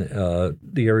settling in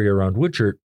the area around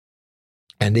Whitchurch,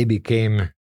 and they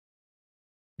became,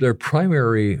 their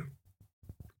primary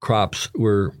crops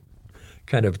were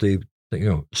kind of the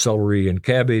celery and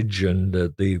cabbage and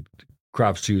the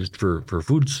crops used for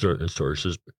food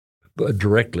sources, but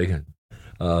directly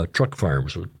truck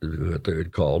farms, what they're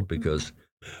called,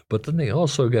 but then they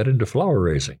also got into flower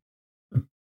raising.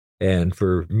 And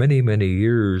for many, many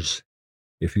years,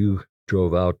 if you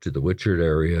drove out to the Whitchurch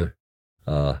area,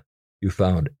 you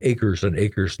found acres and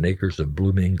acres and acres of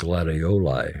blooming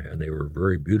gladioli, and they were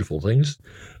very beautiful things.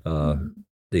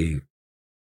 The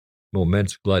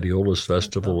Moments Gladiolus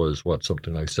Festival is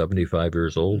something like 75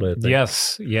 years old, I think.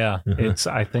 Yes, yeah. It's,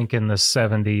 I think, in the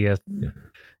 70th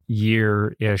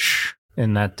year-ish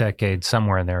in that decade,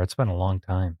 somewhere in there. It's been a long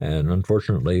time. And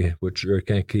unfortunately,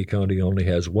 Kankakee County only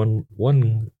has one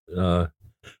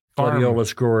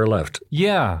gladiolus grower left.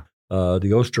 Yeah. The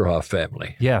Osterhoff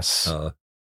family. Yes.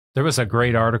 There was a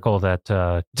great article that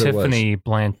Tiffany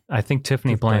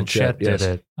Blanchett did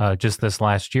it just this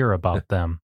last year about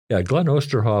them. Yeah, Glenn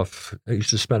Osterhoff, I used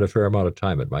to spend a fair amount of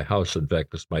time at my house. In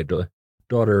fact, because my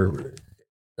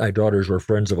daughters were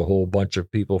friends of a whole bunch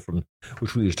of people from,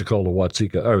 which we used to call the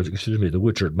the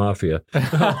Whitchurch Mafia.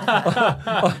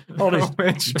 All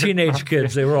these teenage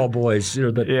kids, they were all boys,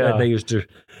 and they used to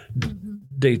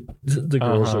date the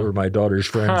girls that were my daughter's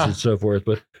friends and so forth.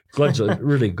 But Glenn's a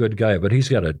really good guy, but he's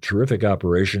got a terrific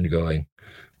operation going.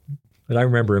 And I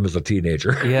remember him as a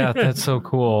teenager. Yeah, that's so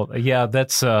cool. Yeah,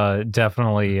 that's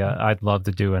definitely, I'd love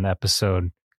to do an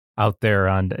episode out there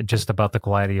on just about the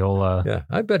gladiola. Yeah,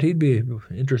 I bet he'd be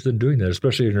interested in doing that,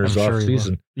 especially in his off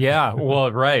season. Yeah,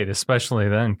 well, right, especially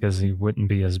then because he wouldn't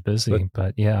be as busy.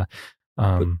 But yeah,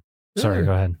 sorry,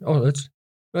 go ahead. Oh,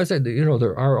 I said,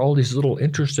 there are all these little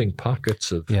interesting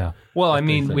pockets of. Yeah. Well, I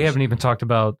mean, we haven't even talked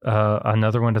about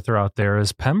another one to throw out there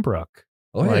is Pembroke.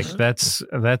 Oh, yes.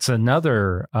 That's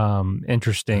another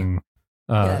interesting.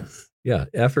 Yes. Yeah,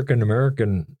 African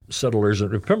American settlers.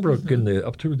 And Pembroke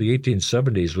up through the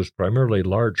 1870s was primarily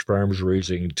large farms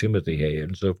raising timothy hay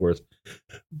and so forth.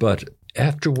 But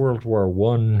after World War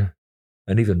I,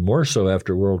 and even more so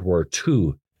after World War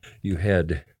II, you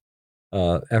had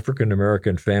African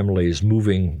American families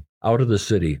moving out of the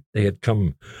city. They had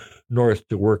come north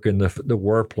to work in the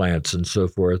war plants and so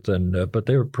forth, but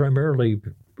they were primarily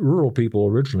rural people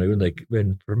originally when they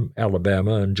came from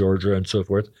Alabama and Georgia and so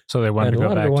forth. So they wanted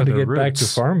to get back to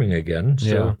farming again.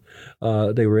 So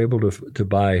they were able to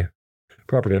buy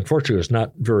property. Unfortunately, it's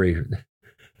not very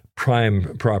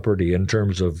prime property in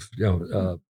terms of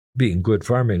being good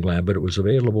farming land, but it was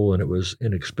available and it was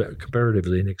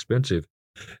comparatively inexpensive.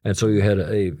 And so you had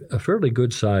a fairly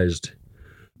good-sized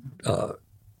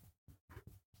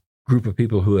group of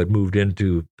people who had moved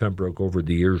into Pembroke over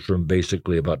the years from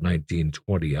basically about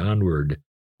 1920 onward,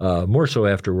 more so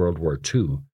after World War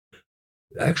II.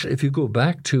 Actually, if you go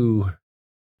back to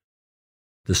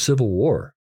the Civil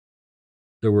War,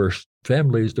 there were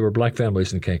black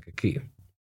families in Kankakee.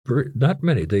 Not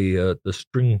many. The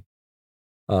string,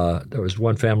 there was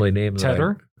one family named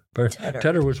Tedder?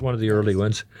 Tedder was one of the early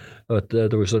ones, but there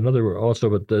was another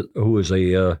also, who was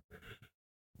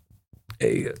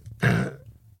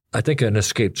I think an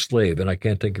escaped slave, and I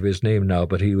can't think of his name now,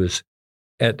 but he was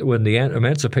when the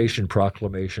Emancipation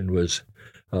Proclamation was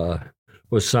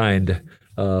signed.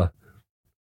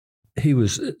 He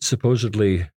was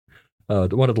supposedly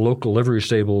one of the local livery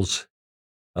stables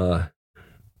took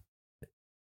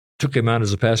him on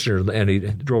as a passenger, and he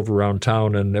drove around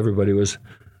town, and everybody was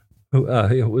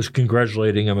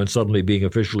congratulating him on suddenly being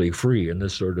officially free and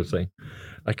this sort of thing.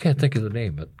 I can't think of the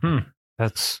name.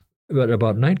 But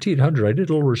about 1900, I did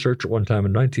a little research at one time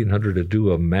in 1900 to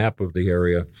do a map of the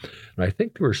area, and I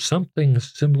think there was something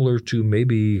similar to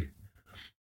maybe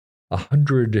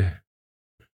 100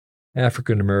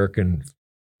 African-American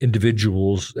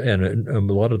individuals, and a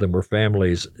lot of them were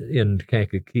families in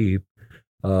Kankakee,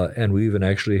 and we even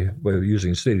actually, by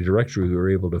using City Directory, we were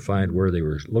able to find where they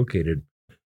were located,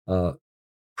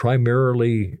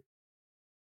 primarily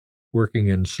working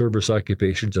in service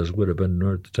occupations, as would have been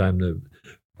at the time, the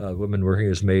women working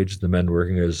as maids, the men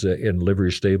working as in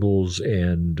livery stables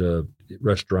and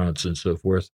restaurants and so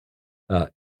forth,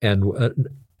 and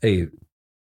a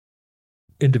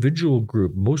individual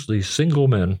group, mostly single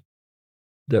men,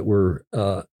 that were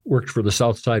worked for the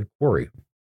South Side Quarry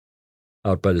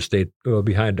out by the state,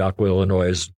 behind Aqua,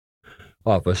 Illinois'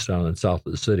 office down in south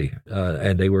of the city,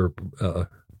 and they were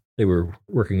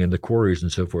working in the quarries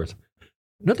and so forth.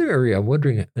 Another area I'm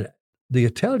wondering, the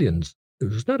Italians. It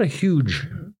was not a huge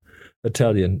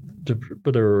Italian,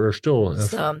 but there are still.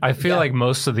 I feel like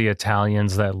most of the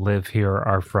Italians that live here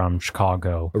are from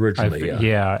Chicago originally.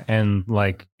 Yeah, and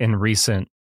like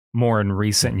more in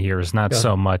recent years, not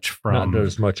so much from. Not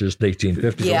as much as the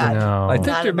 1850s. Yeah, no. I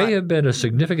think there may have been a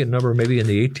significant number, maybe in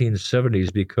the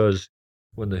 1870s, because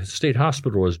when the state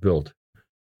hospital was built,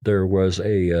 there was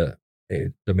a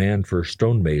demand for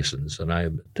stonemasons, and I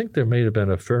think there may have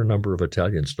been a fair number of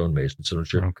Italian stonemasons. So I'm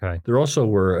sure. Okay. There also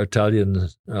were Italian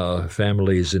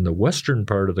families in the western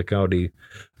part of the county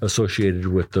associated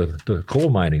with the coal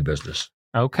mining business.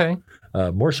 Okay.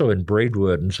 More so in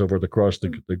Braidwood and so forth across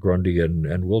the Grundy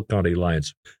and Will County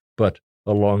lines. But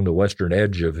along the western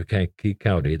edge of Kankakee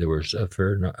County, there was a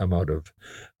fair amount of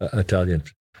Italian.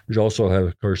 We also have,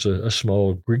 of course, a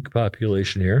small Greek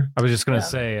population here. I was just going to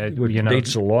say, which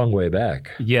dates a long way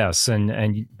back. Yes,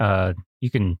 and you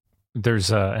can.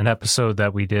 There's an episode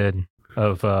that we did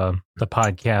of the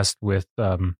podcast with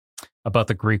about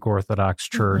the Greek Orthodox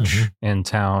Church in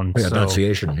town. Yeah,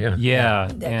 Annunciation, yeah.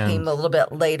 That came a little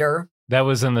bit later. That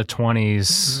was in the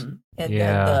 20s. Mm-hmm. And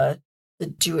then the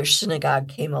Jewish synagogue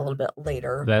came a little bit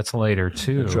later. That's later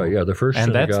too. That's right. Yeah, the first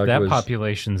and synagogue that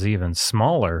population's even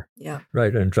smaller. Yeah.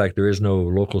 Right. In fact, there is no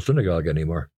local synagogue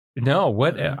anymore. No.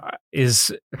 What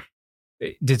is?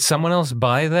 Did someone else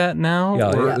buy that now?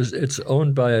 Yeah, it's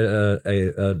owned by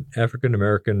an African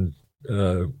American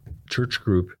church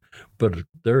group but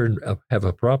they have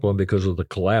a problem because of the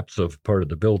collapse of part of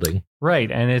the building.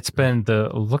 Right, and it's been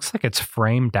looks like it's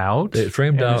framed out. It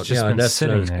framed and out, it's just yeah, been and that's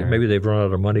sitting there. maybe they've run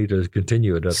out of money to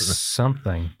continue it.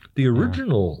 Something. The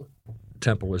original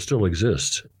temple still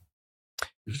exists.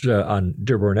 It's, on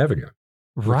Dearborn Avenue.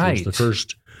 Right. The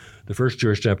first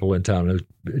Jewish temple in town. It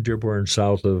was Dearborn,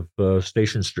 south of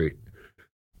Station Street.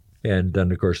 And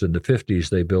then, of course, in the 50s,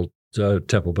 they built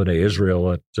Temple B'nai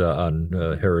Israel on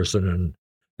Harrison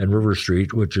and River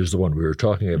Street, which is the one we were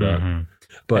talking about. Mhm.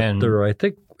 But there, I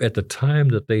think, at the time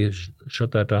that they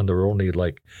shut that down, there were only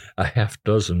like a half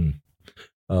dozen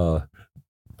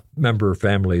member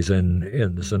families in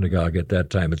the synagogue at that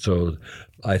time. And so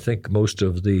I think most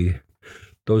of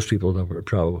those people that were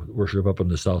worship up in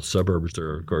the south suburbs,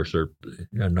 there, of course, there are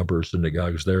a number of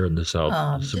synagogues there in the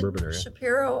south suburban area.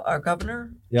 Shapiro, our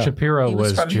governor, Yeah. Shapiro He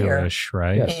was was from here. Jewish,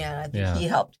 right? Yes. and I think Yeah. he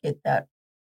helped get that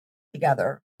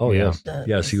together. Oh, Yeah. yes. The-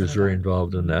 Yes, the he was very synagogue.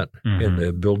 involved in that, in Mhm.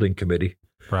 the building committee.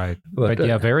 Right. But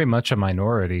yeah, very much a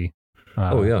minority.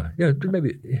 Oh, yeah. Yeah,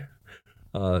 maybe.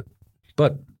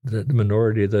 But the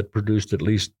minority that produced at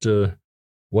least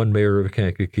one mayor of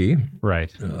Kankakee,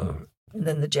 Right. And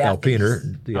then the Japanese.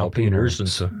 the Alpiners. And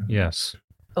so, Yes.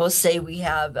 I will say we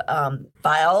have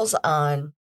files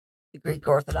on the Greek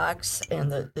Orthodox and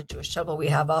the Jewish temple. We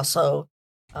have also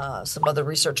some other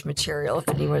research material if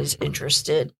anybody's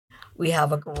interested. We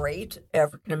have a great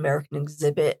African American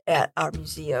exhibit at our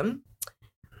museum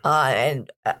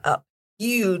and a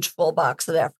huge full box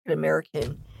of African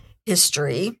American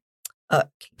history,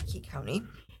 Kankakee County,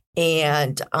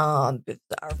 and our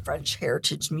French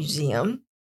Heritage Museum.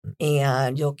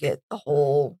 And you'll get the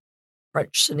whole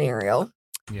French scenario.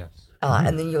 Yes.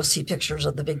 And then you'll see pictures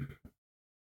of the big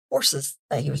horses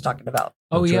that he was talking about.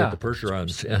 Oh, that's yeah. right, the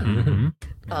Percherons. Yeah.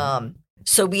 Mhm.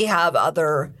 So we have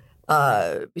other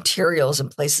materials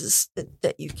and places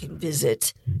that you can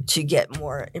visit to get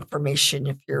more information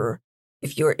if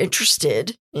you're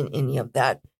interested in any of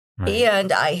that. Right.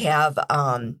 And I have,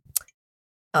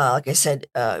 like I said,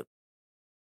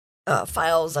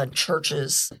 files on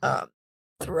churches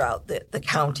throughout the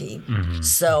county. Mhm.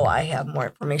 So I have more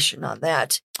information on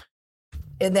that.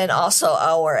 And then also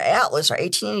our atlas, our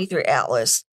 1883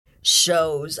 atlas,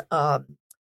 shows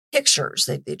pictures.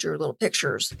 They drew little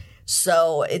pictures.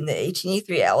 So in the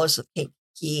 1883 atlas of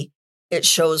Kankakee, it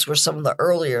shows where some of the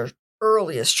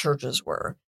earliest churches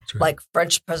were, That's right. like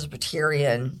French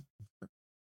Presbyterian,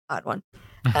 odd one.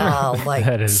 That Like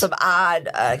is- some odd,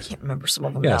 I can't remember some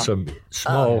of them Yeah, now. some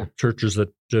small churches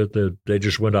that they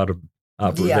just went out of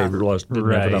operation. Yeah. They lost,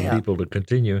 didn't have Right. enough Yeah. people to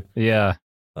continue. Yeah.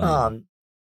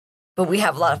 But we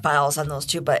have a lot of files on those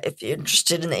too. But if you're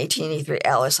interested in the 1883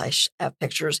 Atlas, I have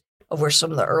pictures of where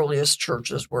some of the earliest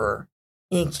churches were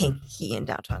in Kankakee, in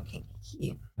downtown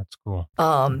Kankakee. That's cool.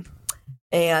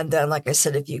 And then, like I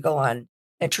said, if you go on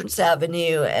Entrance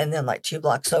Avenue and then like 2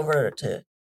 blocks over to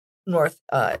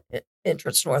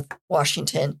Entrance North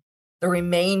Washington, the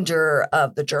remainder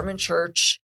of the German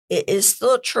church, it is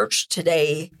still a church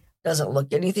today. Doesn't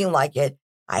look anything like it.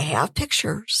 I have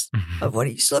pictures of what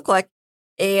it used to look like.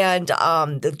 And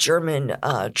the German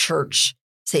church,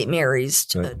 St. Mary's,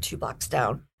 Right. 2 blocks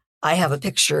down. I have a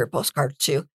picture, postcard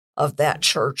too, of that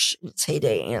church in its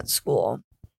heyday and its school.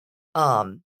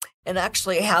 And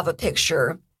actually I have a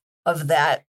picture of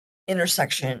that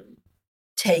intersection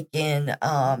taken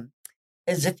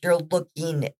as if you're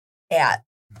looking at,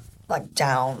 like,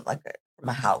 down, like from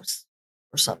a house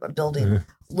or something, a building, Mhm.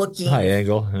 looking High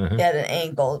angle. Uh-huh. at an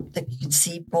angle that you can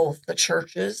see both the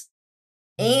churches,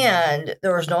 and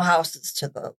there was no houses to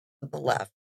the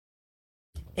left.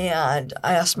 And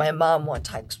I asked my mom one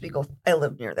time, because I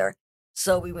live near there.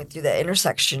 So we went through that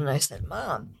intersection and I said,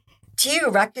 Mom, do you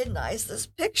recognize this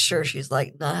picture? She's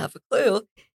like, not have a clue.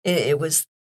 It was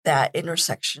that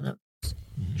intersection of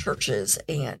churches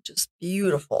and just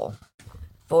beautiful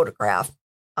photograph.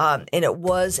 And it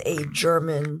was a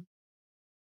German,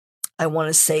 I want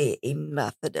to say a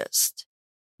Methodist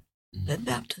and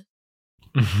Baptist.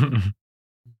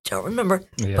 Don't remember,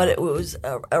 Yeah. but it was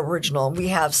original. We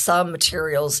have some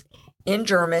materials in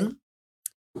German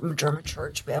from a German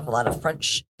church. We have a lot of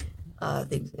French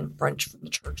things in French from the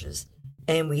churches,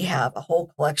 and we have a whole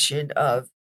collection of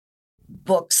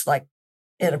books, like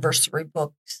anniversary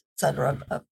books, etc.,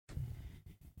 of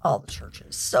all the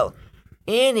churches. So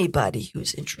anybody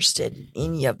who's interested in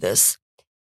any of this,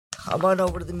 come on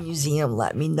over to the museum.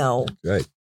 Let me know. Right.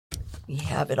 We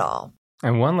have it all.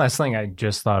 And one last thing I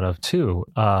just thought of too.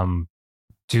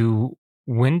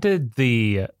 When did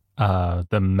the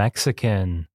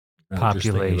Mexican I was just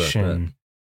thinking about population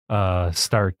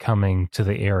start coming to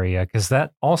the area? Because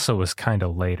that also was kind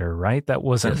of later, right? That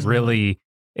wasn't Yes. really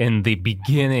in the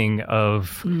beginning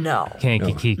of No.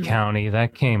 Kankakee County.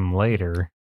 That came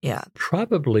later. Yeah.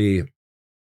 Probably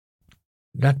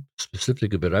not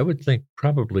specific, but I would think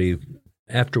probably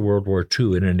after World War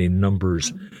II in any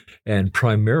numbers. And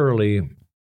primarily,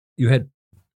 you had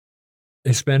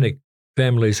Hispanic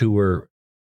families who were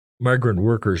migrant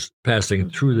workers passing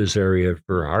through this area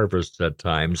for harvests at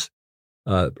times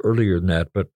earlier than that.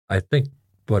 But I think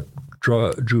what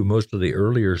drew most of the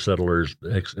earlier settlers,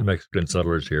 Mexican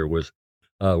settlers here, was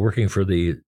working for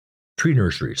the tree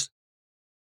nurseries,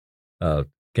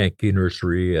 Kankakee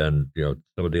Nursery, and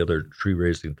some of the other tree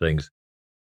raising things.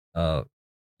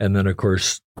 And then, of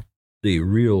course, the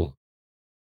real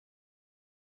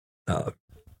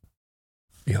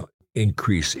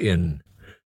increase in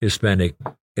Hispanic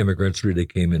immigrants really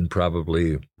came in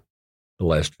probably the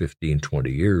last 15,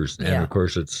 20 years. And Yeah. of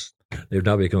course, they've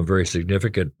now become a very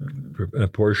significant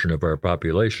portion of our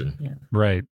population. Yeah.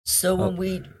 Right. So when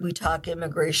we talk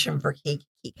immigration for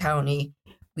Kankakee County,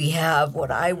 we have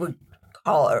what I would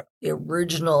call the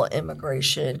original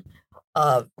immigration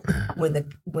of when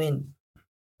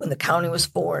the county was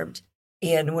formed,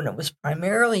 and when it was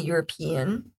primarily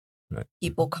European Right.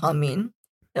 people coming,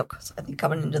 'cause I think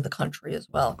coming into the country as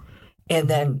well, and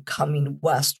then coming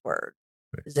westward,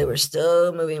 because they were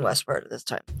still moving westward at this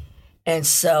time. And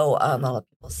so a lot of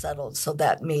people settled. So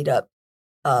that made up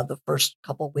the first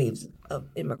couple waves of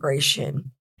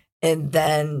immigration. And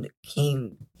then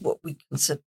came what we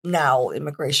consider now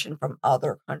immigration from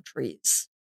other countries.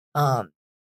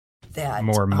 That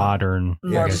More modern,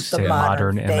 more I of guess, the say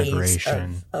modern modern phase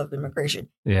immigration. of immigration.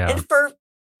 Yeah. And for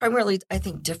primarily, I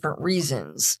think, different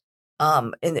reasons.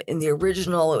 In the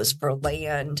original, it was for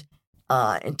land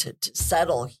and to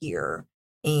settle here,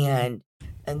 and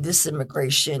this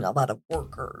immigration, a lot of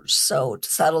workers. So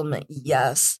settlement,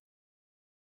 yes,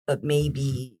 but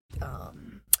maybe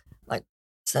like I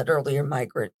said earlier,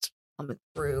 migrants coming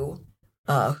through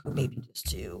who maybe just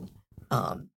do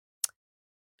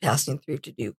passing through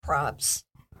to do crops.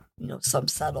 Some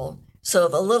settle. So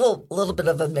a little bit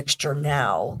of a mixture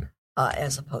now.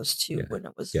 As opposed to when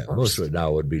it was first Most of it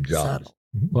now would be jobs. settled.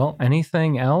 Well,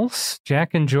 anything else,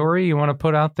 Jack and Jory, you want to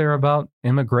put out there about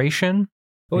immigration?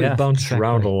 Well, Yeah, we bounced exactly.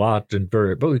 around a lot,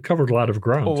 but we covered a lot of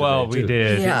ground. Oh, well, today, we too.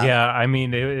 did. Yeah. Yeah. I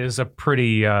mean, it is a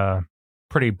pretty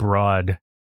broad,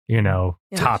 Yeah.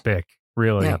 topic,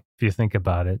 really, Yeah. if you think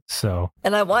about it. So,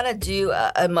 And I want to do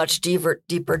a much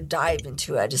deeper dive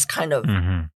into it. I just kind of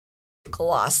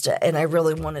glossed it, and I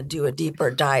really want to do a deeper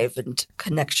dive into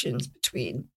connections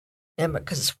between them,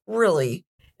 because it's really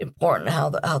important how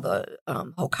the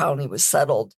whole county was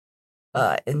settled,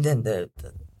 and then the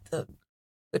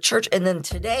church. And then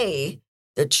today,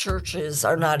 the churches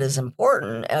are not as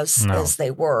important as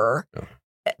they were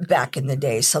back in the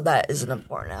day. So that is an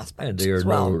important aspect. And they are as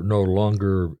well. no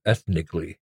longer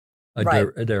ethnically. Right.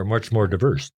 They're much more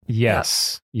diverse.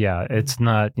 yes. Yeah. It's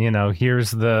not,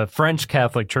 here's the French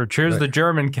Catholic Church, here's Right. the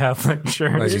German Catholic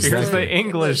Church, Right, here's exactly. the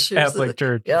English Here's Catholic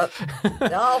Church. Yep.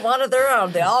 They all wanted their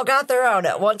own. They all got their own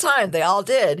at one time. They all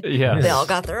did. Yeah. They all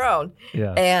got their own.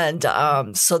 Yeah.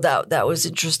 And so that was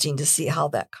interesting to see how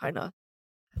that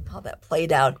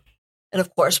played out. And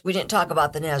of course, we didn't talk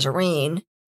about the Nazarene,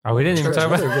 Oh, we didn't even talk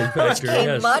Another about big factor, came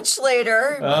yes. much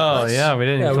later. Oh, yeah. We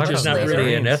didn't Yeah, even which talk is about not that.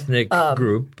 really an ethnic Um,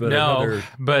 group, but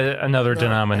Another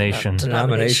denomination.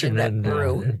 denomination, that and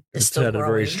grew, is it's still had a very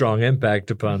growing. strong impact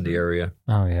upon the area.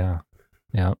 Oh, yeah.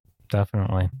 Yeah,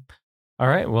 definitely. All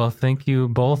right. Well, thank you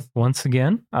both once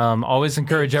again. Always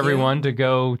encourage Thank you. everyone to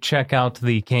go check out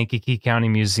the Kankakee County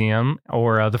Museum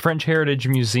or the French Heritage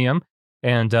Museum,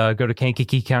 and go to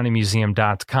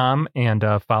KankakeeCountyMuseum.com and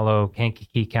follow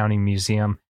Kankakee County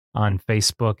Museum on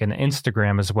Facebook and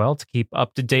Instagram as well to keep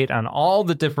up to date on all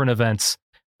the different events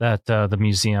that the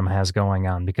museum has going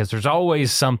on, because there's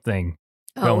always something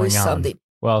Always going on. something.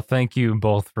 Well, thank you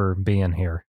both for being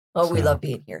here. Oh, we So, love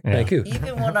being here. Yeah. Thank you.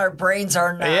 Even when our brains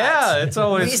are not. Yeah, it's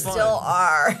always we fun. still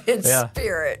are in Yeah.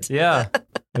 spirit. Yeah,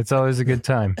 it's always a good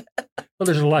time. Well,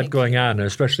 there's a lot going on,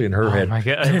 especially in her Oh head. my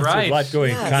God, There's right. a lot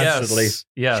going Yes. constantly.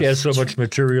 Yes. She has so much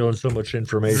material and so much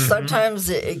information. Sometimes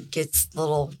it gets a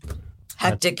little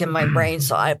hectic in my brain,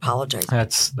 so I apologize.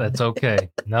 That's okay.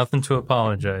 Nothing to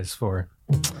apologize for.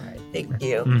 All right, thank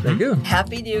you. Mhm. Thank you.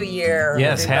 Happy New Year.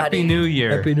 Yes, everybody. Happy New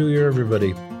Year. Happy New Year,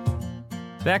 everybody.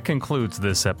 That concludes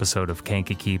this episode of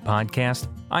Kankakee Podcast.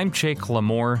 I'm Jake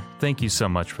Lamore. Thank you so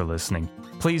much for listening.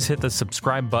 Please hit the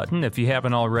subscribe button if you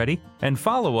haven't already, and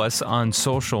follow us on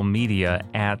social media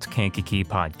at Kankakee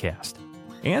Podcast.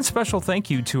 And special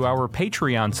thank you to our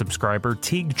Patreon subscriber,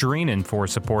 Teague Dreenan, for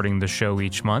supporting the show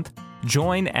each month.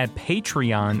 Join at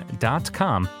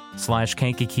patreon.com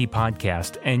Kankakee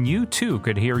Podcast, and you too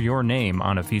could hear your name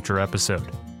on a future episode.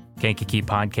 Kankakee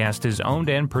Podcast is owned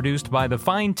and produced by the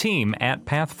fine team at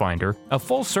Pathfinder, a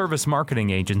full-service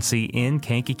marketing agency in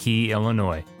Kankakee,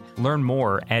 Illinois. Learn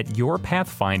more at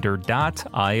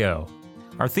yourpathfinder.io.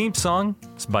 Our theme song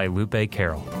is by Lupe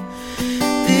Carroll.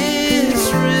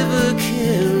 This river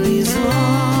carries